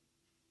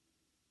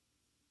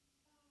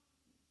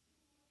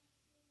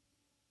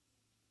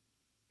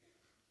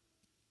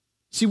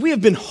 See, we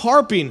have been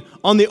harping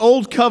on the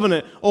old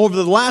covenant over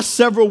the last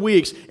several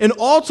weeks, and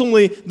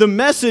ultimately the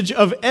message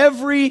of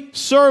every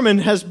sermon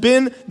has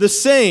been the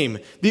same.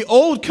 The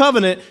old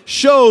covenant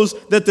shows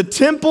that the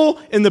temple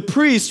and the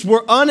priests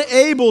were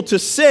unable to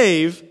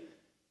save,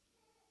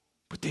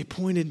 but they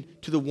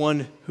pointed to the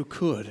one who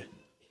could.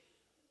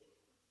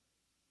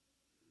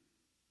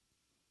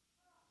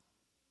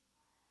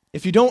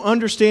 If you don't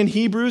understand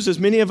Hebrews, as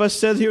many of us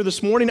said here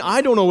this morning,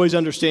 I don't always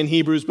understand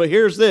Hebrews, but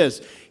here's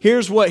this.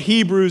 Here's what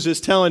Hebrews is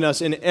telling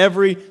us in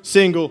every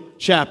single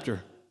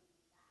chapter.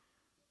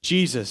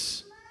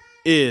 Jesus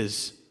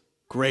is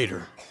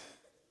greater.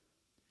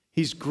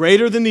 He's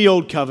greater than the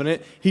old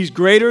covenant. He's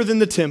greater than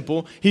the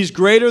temple. He's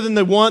greater than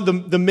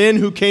the men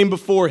who came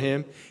before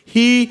him.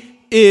 He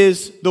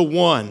is the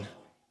one.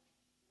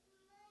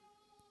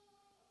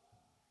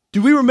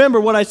 Do we remember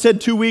what I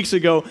said 2 weeks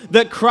ago?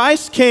 That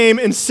Christ came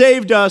and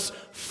saved us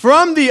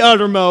from the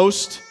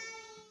uttermost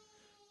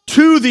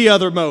to the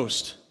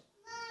uttermost.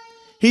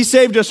 He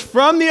saved us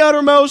from the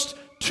uttermost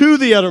to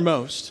the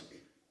uttermost.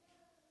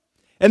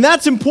 And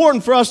that's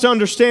important for us to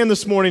understand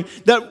this morning,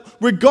 that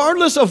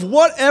regardless of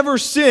whatever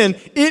sin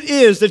it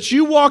is that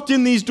you walked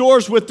in these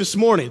doors with this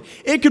morning,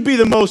 it could be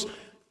the most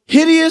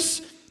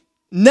hideous,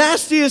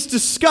 nastiest,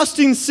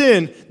 disgusting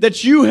sin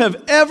that you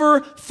have ever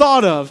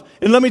thought of.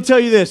 And let me tell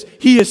you this,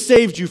 He has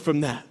saved you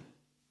from that.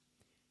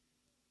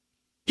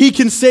 He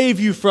can save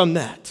you from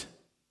that.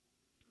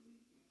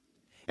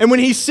 And when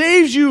He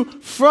saves you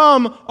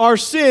from our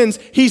sins,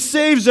 He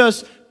saves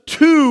us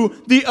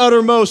to the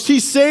uttermost.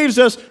 He saves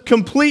us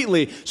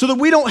completely so that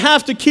we don't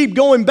have to keep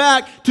going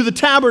back to the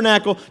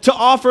tabernacle to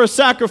offer a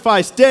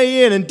sacrifice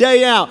day in and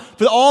day out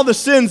for all the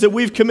sins that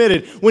we've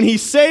committed. When He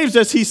saves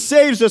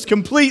us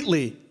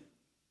completely.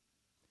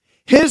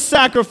 His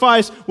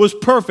sacrifice was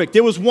perfect.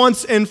 It was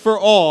once and for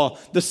all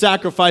the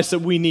sacrifice that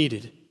we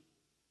needed.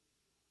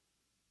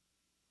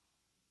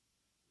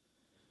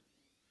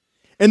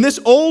 And this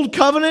old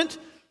covenant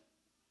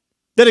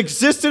that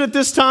existed at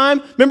this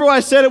time, remember why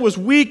I said it was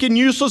weak and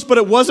useless, but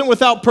it wasn't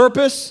without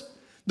purpose?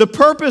 The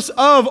purpose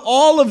of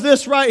all of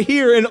this right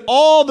here and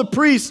all the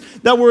priests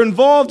that were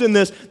involved in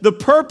this, the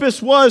purpose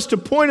was to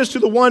point us to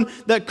the one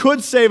that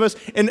could save us.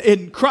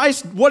 And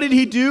Christ, what did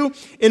He do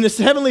in this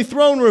heavenly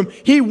throne room?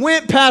 He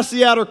went past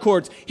the outer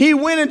courts. He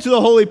went into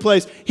the holy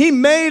place. He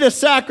made a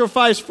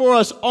sacrifice for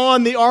us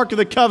on the Ark of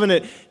the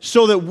Covenant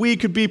so that we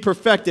could be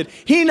perfected.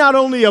 He not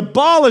only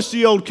abolished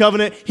the old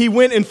covenant, He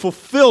went and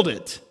fulfilled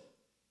it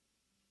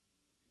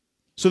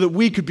so that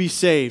we could be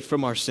saved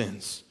from our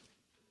sins.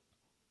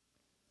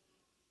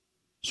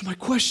 So my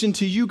question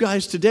to you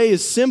guys today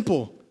is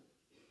simple.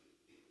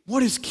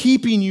 What is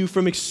keeping you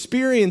from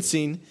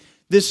experiencing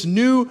this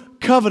new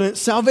covenant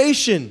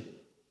salvation?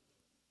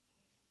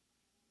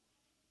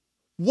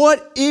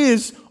 What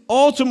is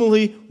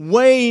ultimately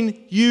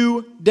weighing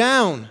you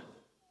down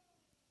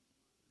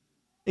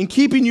and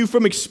keeping you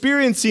from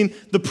experiencing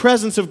the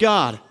presence of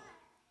God?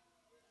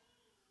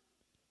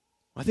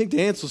 I think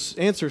the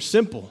answer is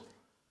simple.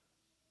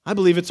 I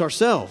believe it's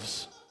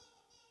ourselves.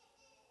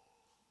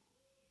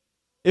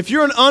 If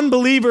you're an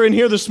unbeliever in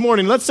here this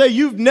morning, let's say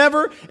you've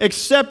never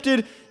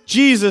accepted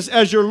Jesus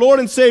as your Lord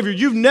and Savior.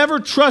 You've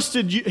never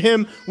trusted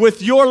Him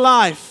with your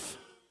life.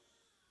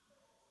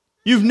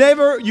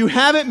 You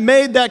haven't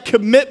made that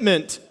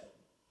commitment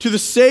to the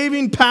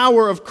saving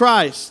power of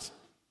Christ.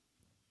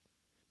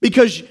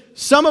 Because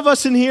some of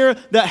us in here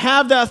that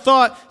have that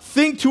thought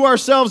think to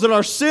ourselves that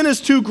our sin is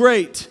too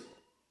great.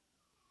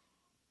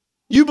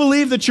 You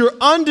believe that you're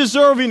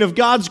undeserving of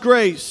God's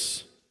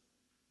grace.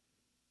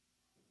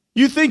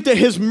 You think that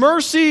His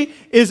mercy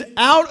is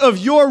out of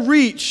your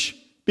reach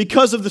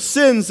because of the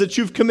sins that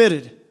you've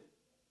committed.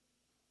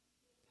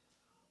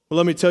 Well,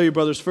 let me tell you,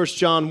 brothers, 1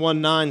 John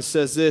 1:9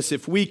 says this,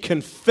 if we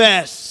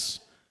confess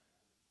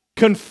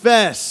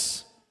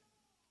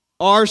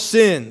our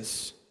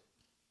sins,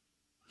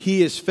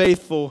 He is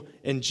faithful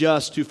and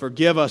just to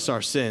forgive us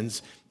our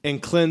sins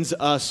and cleanse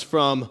us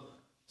from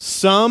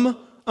some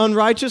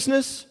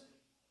unrighteousness,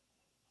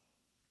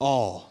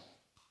 all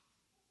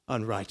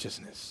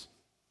unrighteousness.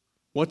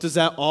 What does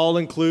that all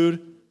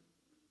include?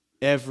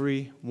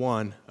 Every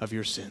one of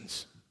your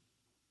sins.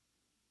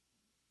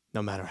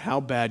 No matter how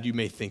bad you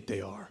may think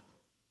they are.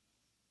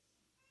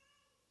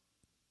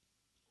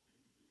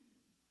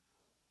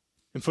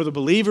 And for the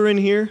believer in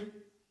here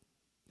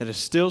that is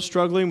still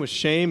struggling with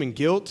shame and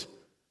guilt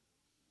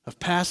of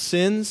past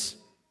sins,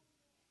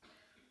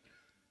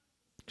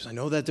 because I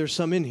know that there's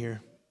some in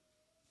here,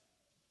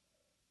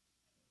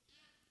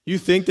 You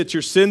think that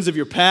your sins of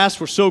your past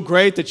were so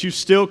great that you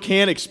still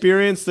can't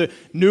experience the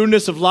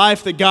newness of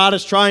life that God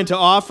is trying to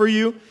offer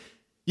you?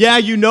 Yeah,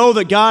 you know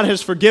that God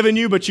has forgiven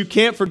you, but you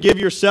can't forgive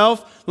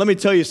yourself. Let me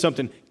tell you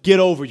something. Get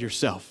over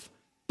yourself.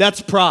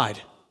 That's pride.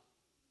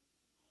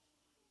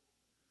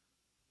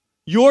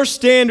 Your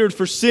standard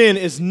for sin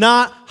is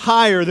not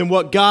higher than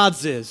what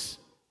God's is.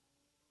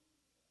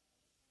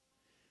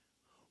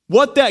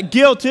 What that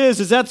guilt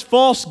is that's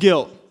false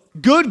guilt.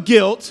 Good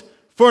guilt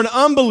for an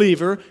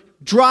unbeliever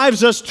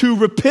drives us to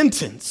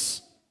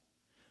repentance.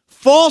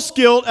 False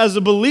guilt as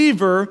a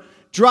believer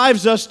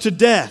drives us to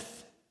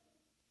death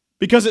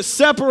because it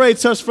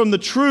separates us from the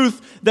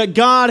truth that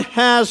God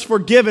has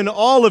forgiven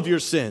all of your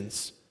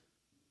sins.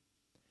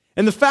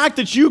 And the fact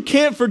that you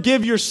can't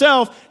forgive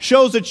yourself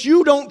shows that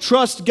you don't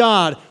trust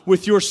God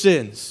with your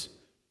sins.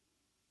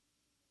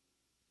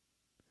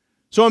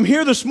 So I'm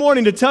here this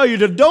morning to tell you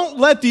to don't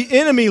let the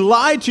enemy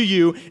lie to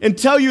you and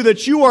tell you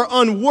that you are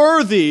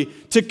unworthy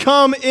to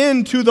come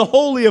into the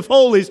Holy of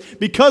Holies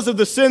because of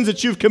the sins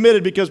that you've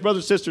committed. Because,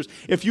 brothers and sisters,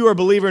 if you are a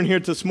believer in here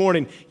this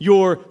morning,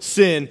 your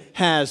sin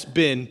has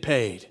been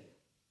paid.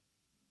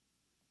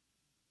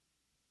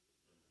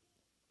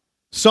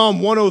 Psalm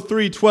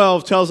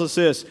 103:12 tells us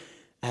this: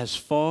 as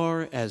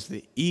far as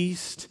the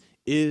east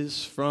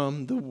is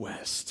from the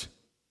west,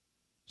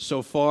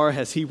 so far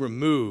has he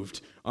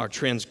removed our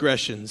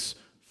transgressions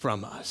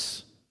from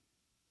us.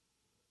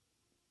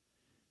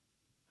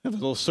 I have a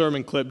little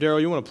sermon clip.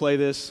 Daryl, you want to play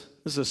this?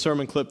 This is a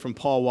sermon clip from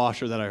Paul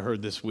Washer that I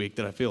heard this week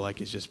that I feel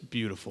like is just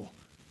beautiful.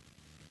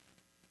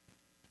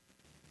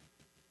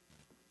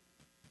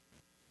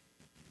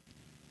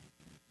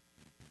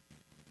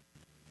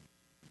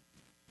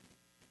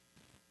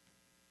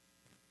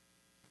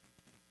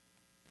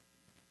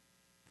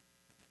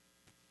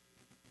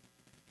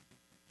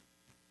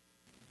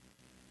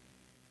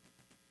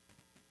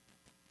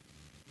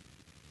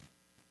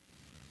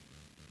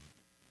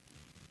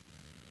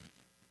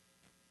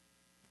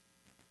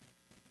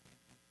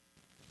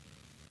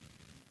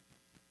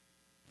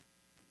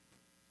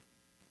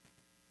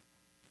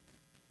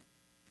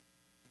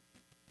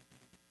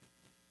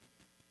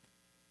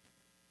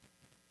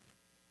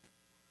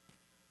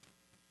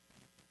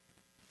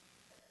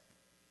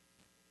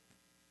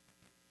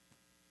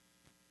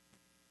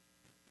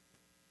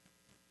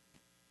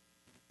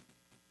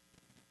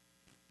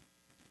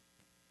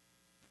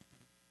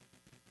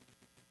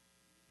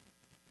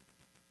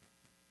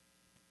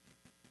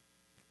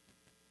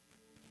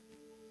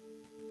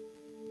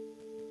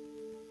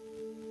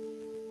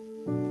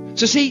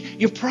 So see,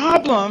 your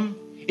problem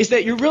is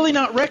that you're really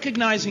not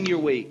recognizing you're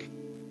weak.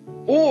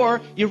 Or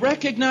you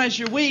recognize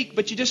you're weak,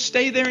 but you just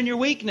stay there in your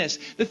weakness.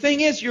 The thing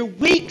is, your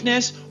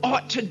weakness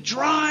ought to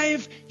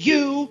drive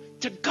you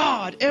to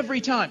God every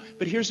time.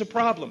 But here's the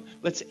problem.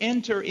 Let's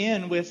enter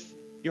in with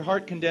your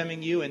heart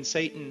condemning you and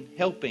Satan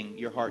helping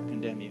your heart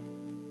condemn you.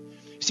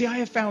 See, I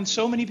have found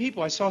so many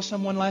people. I saw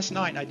someone last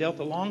night and I dealt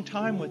a long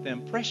time with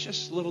them.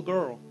 Precious little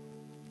girl.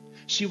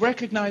 She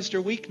recognized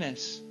her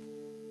weakness.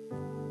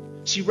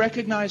 She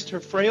recognized her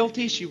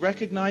frailty. She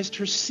recognized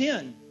her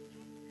sin.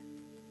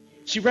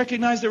 She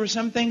recognized there were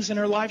some things in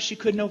her life she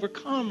couldn't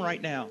overcome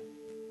right now.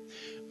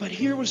 But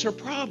here was her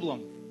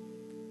problem.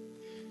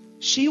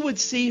 She would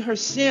see her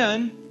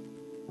sin,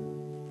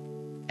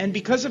 and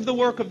because of the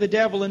work of the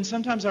devil and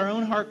sometimes our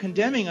own heart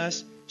condemning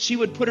us, she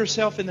would put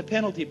herself in the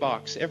penalty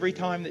box every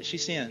time that she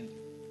sinned.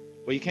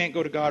 Well, you can't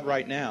go to God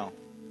right now.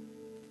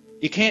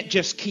 You can't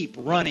just keep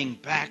running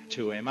back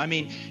to Him. I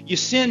mean, you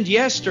sinned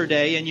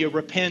yesterday and you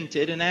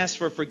repented and asked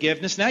for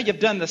forgiveness. Now you've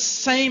done the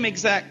same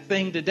exact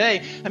thing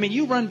today. I mean,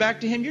 you run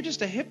back to Him. You're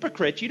just a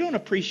hypocrite. You don't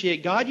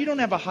appreciate God. You don't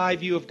have a high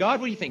view of God.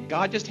 What do you think?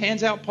 God just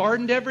hands out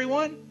pardon to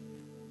everyone?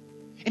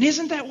 And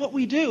isn't that what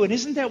we do? And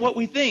isn't that what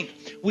we think?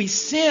 We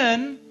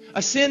sin,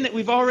 a sin that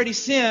we've already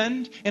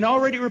sinned and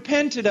already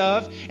repented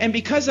of, and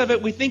because of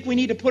it we think we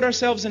need to put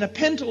ourselves in a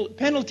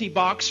penalty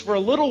box for a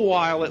little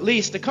while, at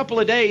least a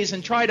couple of days,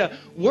 and try to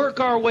work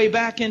our way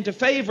back into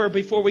favor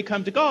before we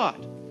come to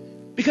God.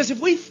 Because if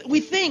we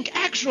think,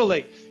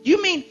 actually,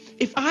 you mean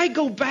if I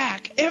go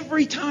back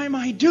every time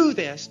I do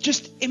this,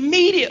 just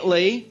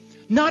immediately,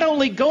 not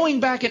only going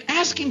back and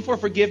asking for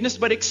forgiveness,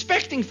 but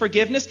expecting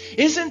forgiveness,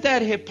 isn't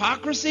that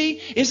hypocrisy?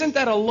 Isn't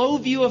that a low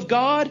view of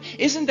God?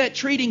 Isn't that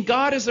treating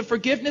God as a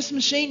forgiveness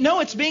machine?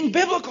 No, it's being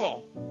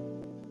biblical.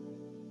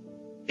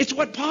 It's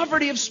what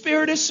poverty of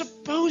spirit is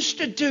supposed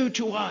to do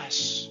to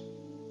us.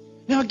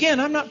 Now again,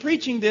 I'm not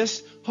preaching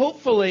this,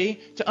 hopefully,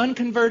 to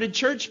unconverted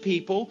church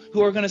people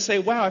who are going to say,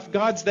 wow, if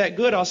God's that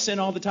good, I'll sin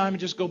all the time and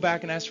just go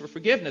back and ask for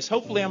forgiveness.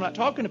 Hopefully, I'm not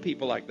talking to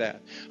people like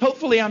that.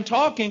 Hopefully, I'm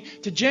talking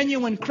to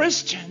genuine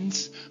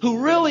Christians who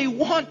really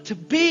want to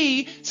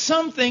be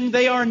something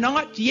they are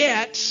not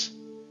yet.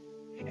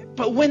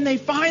 But when they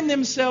find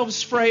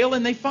themselves frail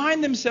and they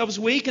find themselves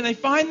weak and they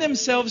find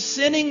themselves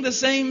sinning the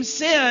same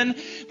sin,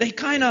 they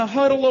kind of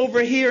huddle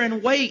over here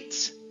and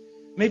wait.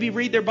 Maybe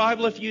read their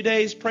Bible a few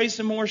days, pray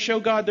some more, show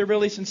God they're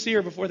really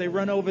sincere before they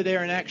run over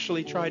there and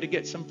actually try to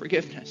get some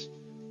forgiveness.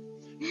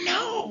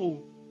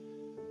 No!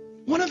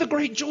 One of the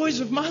great joys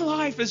of my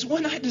life is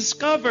when I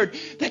discovered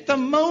that the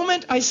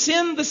moment I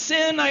sin the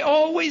sin I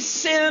always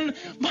sin,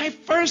 my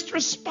first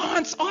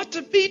response ought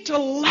to be to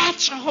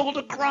latch a hold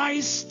of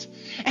Christ.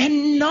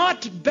 And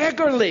not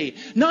beggarly,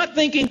 not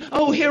thinking,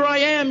 oh, here I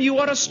am, you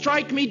ought to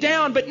strike me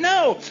down. But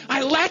no,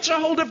 I latch a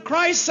hold of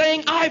Christ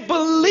saying, I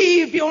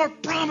believe your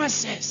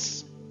promises.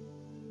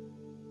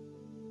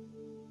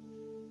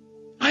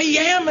 I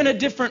am in a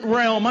different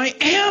realm. I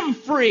am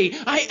free.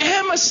 I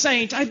am a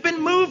saint. I've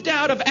been moved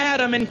out of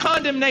Adam and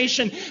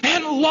condemnation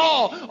and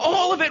law.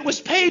 All of it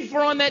was paid for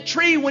on that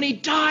tree. When he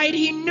died,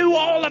 he knew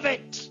all of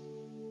it.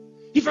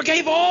 He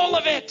forgave all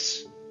of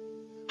it.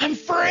 I'm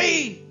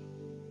free.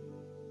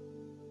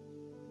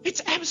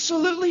 It's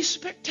absolutely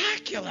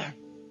spectacular.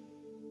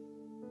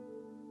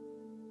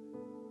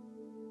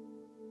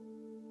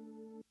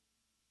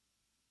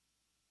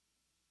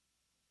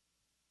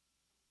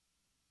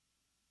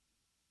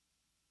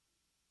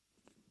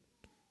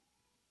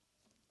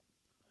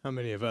 How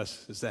many of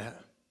us is that?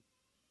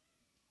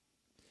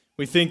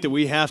 We think that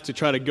we have to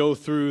try to go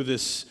through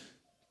this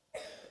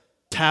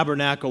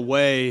tabernacle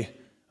way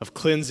of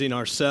cleansing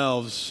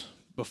ourselves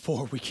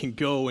before we can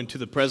go into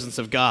the presence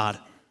of God.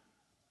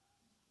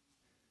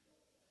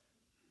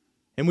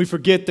 And we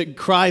forget that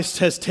Christ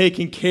has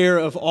taken care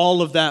of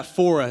all of that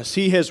for us.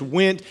 He has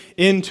went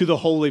into the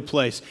holy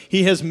place.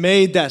 He has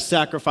made that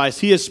sacrifice.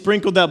 He has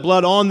sprinkled that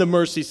blood on the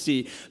mercy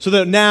seat so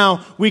that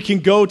now we can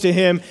go to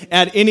Him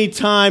at any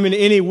time and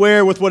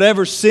anywhere with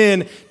whatever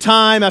sin,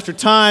 time after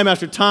time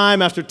after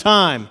time after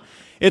time.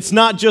 It's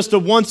not just a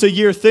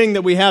once-a-year thing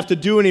that we have to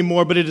do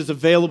anymore, but it is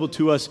available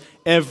to us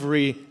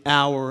every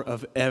hour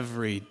of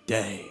every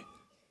day.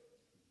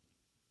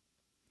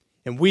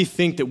 And we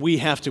think that we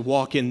have to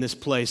walk in this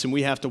place and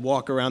we have to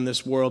walk around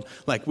this world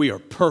like we are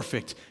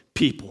perfect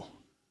people.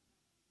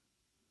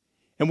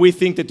 And we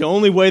think that the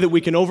only way that we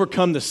can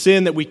overcome the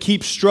sin that we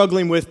keep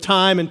struggling with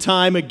time and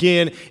time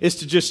again is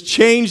to just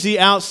change the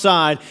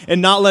outside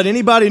and not let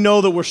anybody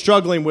know that we're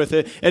struggling with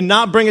it and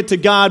not bring it to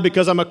God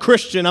because I'm a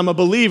Christian, I'm a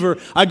believer,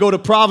 I go to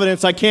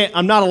Providence,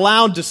 I'm not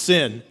allowed to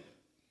sin.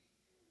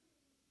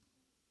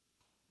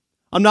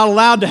 I'm not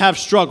allowed to have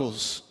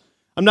struggles.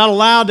 I'm not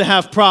allowed to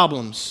have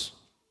problems.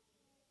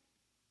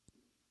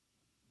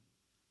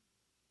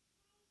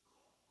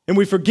 And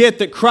we forget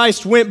that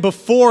Christ went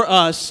before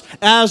us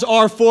as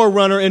our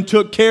forerunner and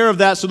took care of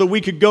that so that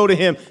we could go to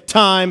Him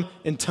time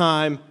and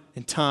time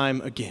and time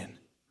again.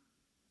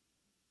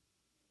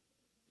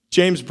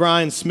 James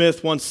Bryan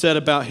Smith once said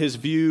about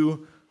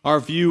our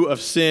view of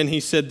sin,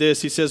 he said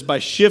this, he says, by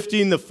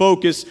shifting the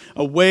focus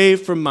away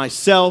from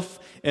myself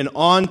and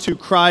onto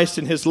Christ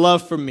and His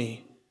love for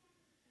me,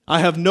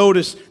 I have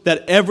noticed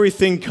that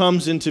everything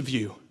comes into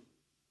view.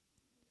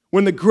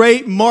 When the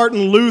great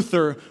Martin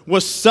Luther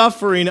was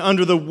suffering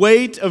under the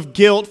weight of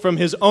guilt from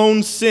his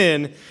own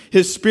sin,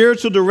 his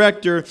spiritual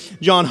director,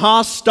 John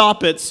Haas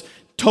Staupitz,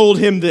 told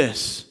him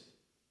this.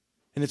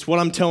 And it's what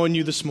I'm telling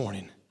you this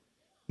morning.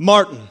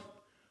 Martin,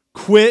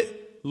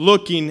 quit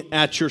looking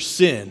at your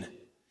sin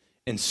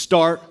and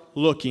start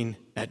looking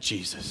at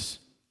Jesus.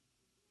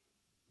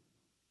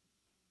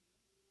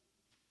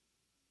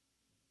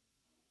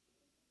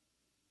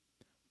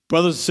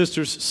 Brothers and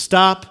sisters,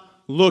 stop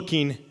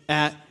looking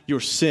at your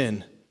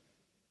sin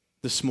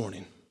this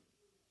morning.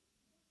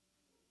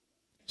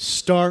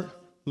 Start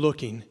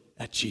looking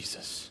at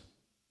Jesus,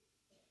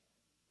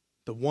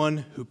 the one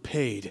who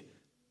paid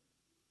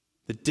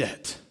the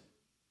debt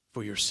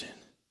for your sin.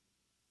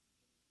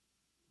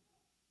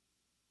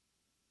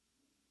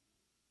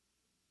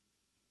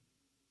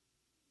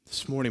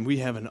 This morning we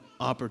have an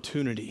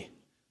opportunity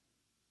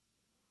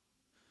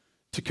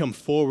to come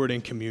forward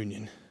in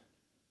communion,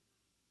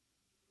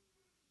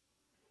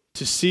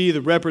 to see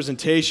the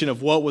representation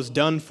of what was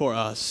done for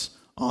us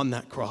on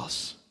that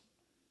cross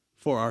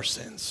for our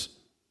sins.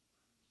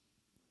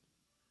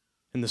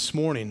 And this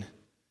morning,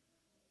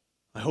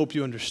 I hope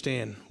you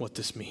understand what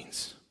this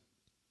means.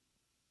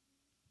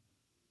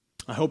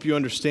 I hope you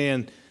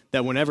understand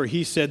that whenever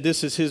He said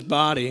this is His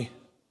body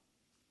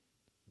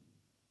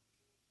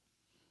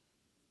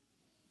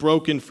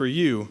broken for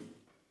you,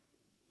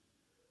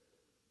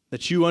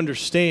 that you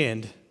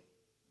understand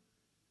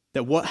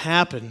that what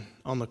happened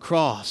on the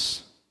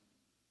cross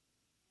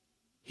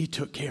He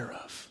took care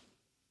of.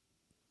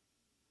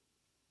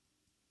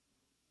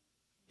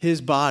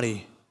 His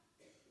body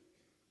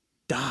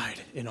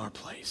died in our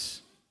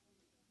place.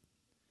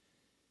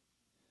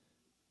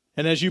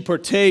 And as you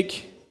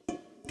partake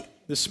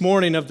this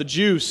morning of the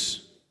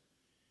juice,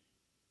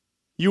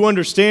 you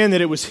understand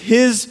that it was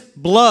His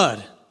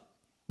blood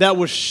that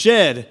was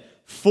shed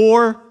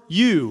for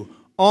you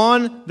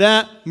on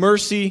that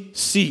mercy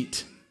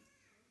seat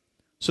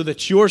so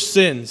that your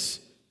sins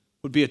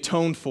would be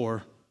atoned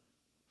for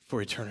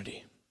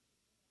eternity.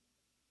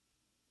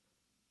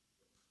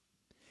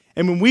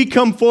 And when we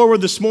come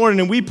forward this morning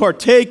and we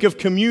partake of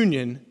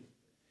communion,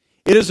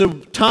 it is a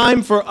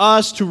time for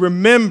us to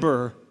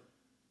remember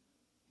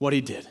what He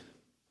did.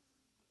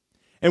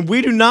 And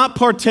we do not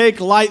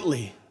partake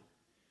lightly.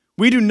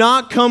 We do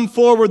not come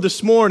forward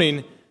this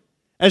morning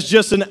as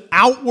just an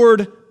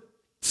outward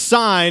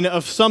sign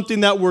of something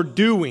that we're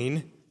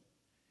doing.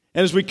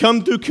 And as we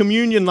come through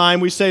communion line,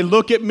 we say,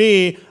 look at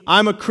me,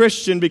 I'm a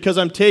Christian because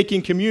I'm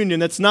taking communion.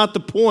 That's not the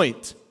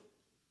point.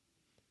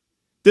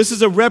 This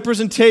is a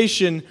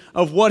representation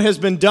of what has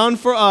been done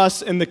for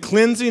us and the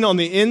cleansing on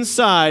the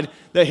inside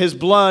that his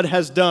blood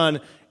has done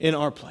in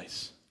our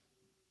place.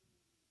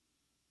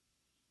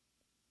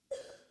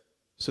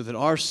 So that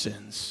our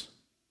sins,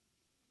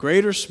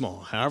 great or small,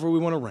 however we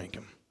want to rank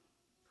them,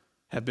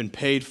 have been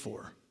paid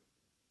for.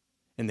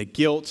 And the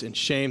guilt and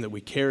shame that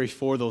we carry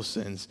for those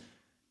sins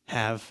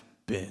have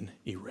been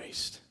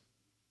erased.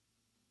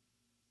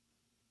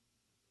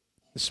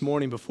 This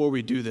morning, before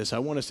we do this, I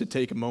want us to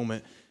take a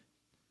moment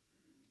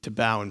to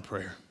bow in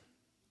prayer.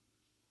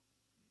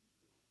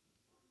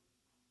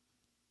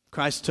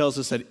 Christ tells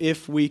us that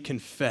if we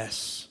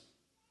confess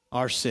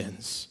our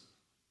sins,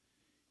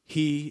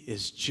 he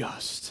is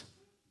just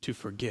to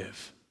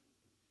forgive.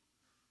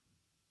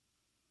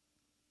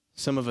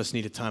 Some of us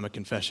need a time of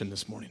confession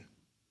this morning.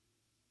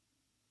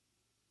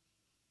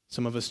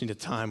 Some of us need a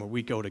time where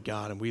we go to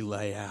God and we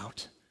lay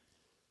out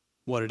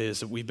what it is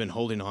that we've been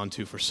holding on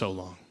to for so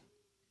long.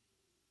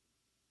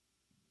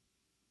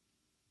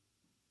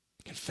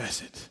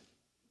 Confess it.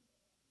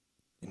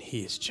 And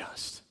he is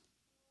just.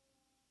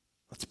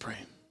 Let's pray.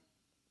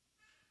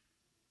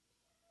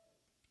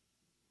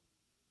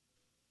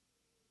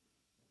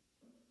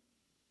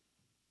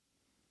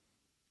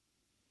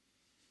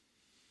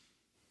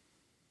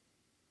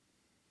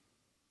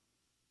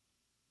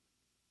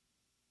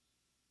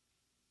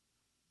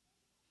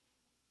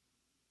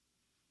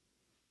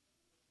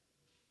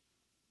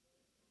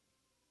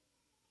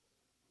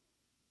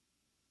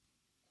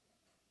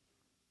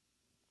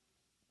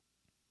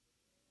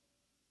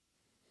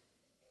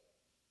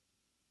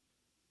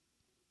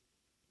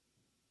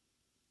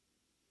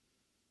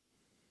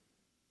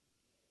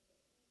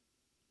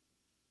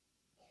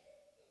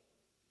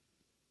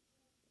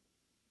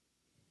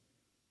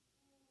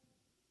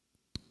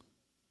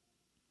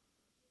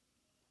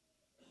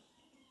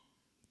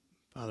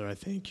 Father, I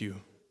thank you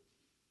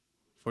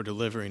for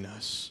delivering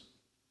us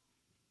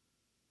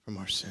from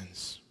our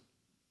sins.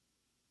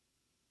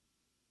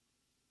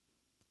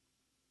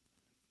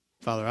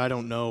 Father, I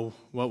don't know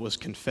what was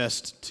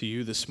confessed to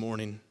you this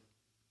morning,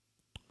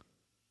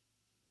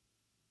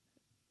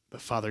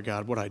 but Father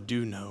God, what I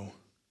do know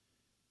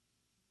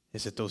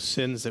is that those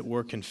sins that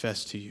were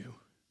confessed to you,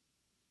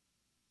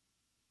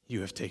 you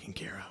have taken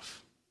care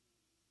of.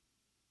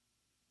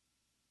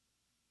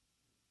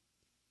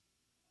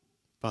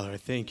 Father, I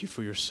thank you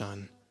for your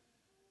Son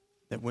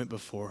that went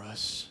before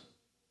us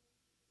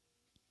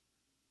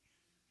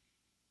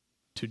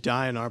to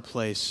die in our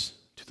place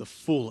to the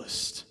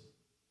fullest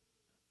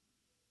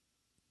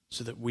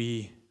so that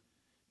we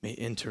may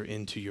enter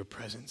into your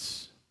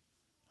presence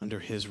under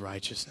his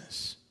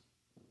righteousness.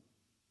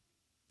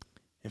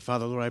 And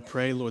Father, Lord, I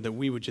pray, Lord, that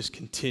we would just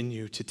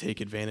continue to take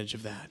advantage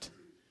of that.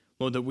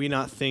 Lord, that we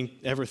not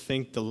ever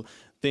think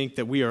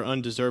that we are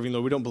undeserving.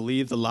 Lord, we don't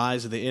believe the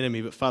lies of the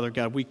enemy, but Father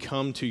God, we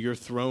come to your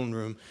throne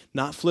room,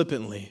 not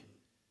flippantly,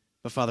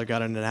 but Father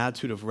God, in an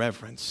attitude of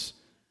reverence,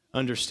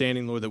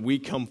 understanding, Lord, that we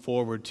come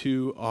forward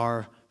to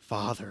our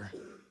Father,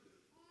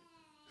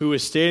 who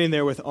is standing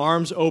there with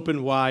arms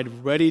open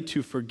wide, ready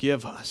to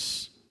forgive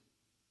us,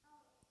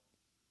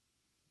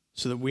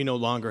 so that we no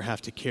longer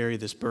have to carry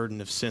this burden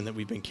of sin that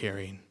we've been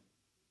carrying.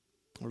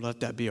 Lord, let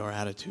that be our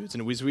attitudes.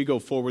 And as we go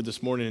forward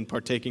this morning and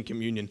partake in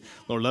communion,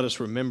 Lord, let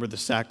us remember the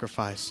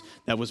sacrifice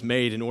that was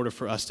made in order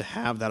for us to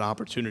have that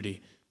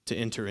opportunity to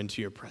enter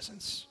into your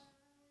presence.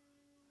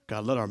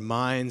 God, let our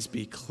minds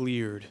be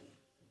cleared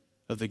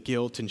of the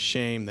guilt and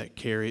shame that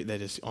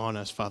is on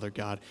us, Father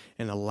God,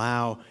 and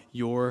allow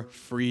your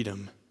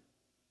freedom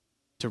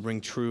to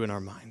ring true in our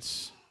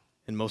minds,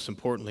 and most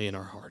importantly, in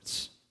our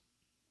hearts.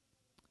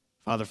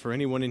 Father, for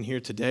anyone in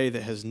here today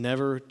that has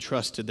never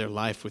trusted their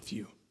life with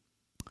you,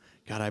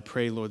 God, I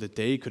pray, Lord, that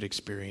they could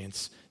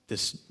experience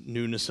this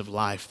newness of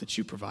life that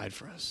you provide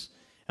for us.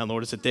 And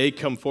Lord, as that they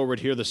come forward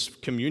here this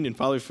communion,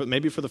 Father,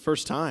 maybe for the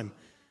first time,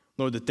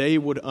 Lord, that they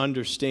would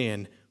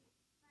understand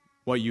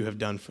what you have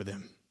done for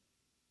them.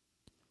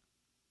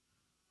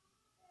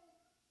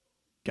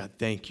 God,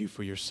 thank you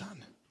for your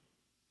Son.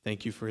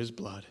 Thank you for his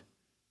blood.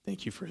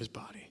 Thank you for his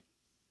body.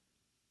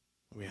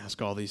 We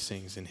ask all these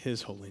things in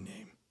his holy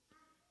name.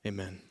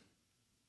 Amen.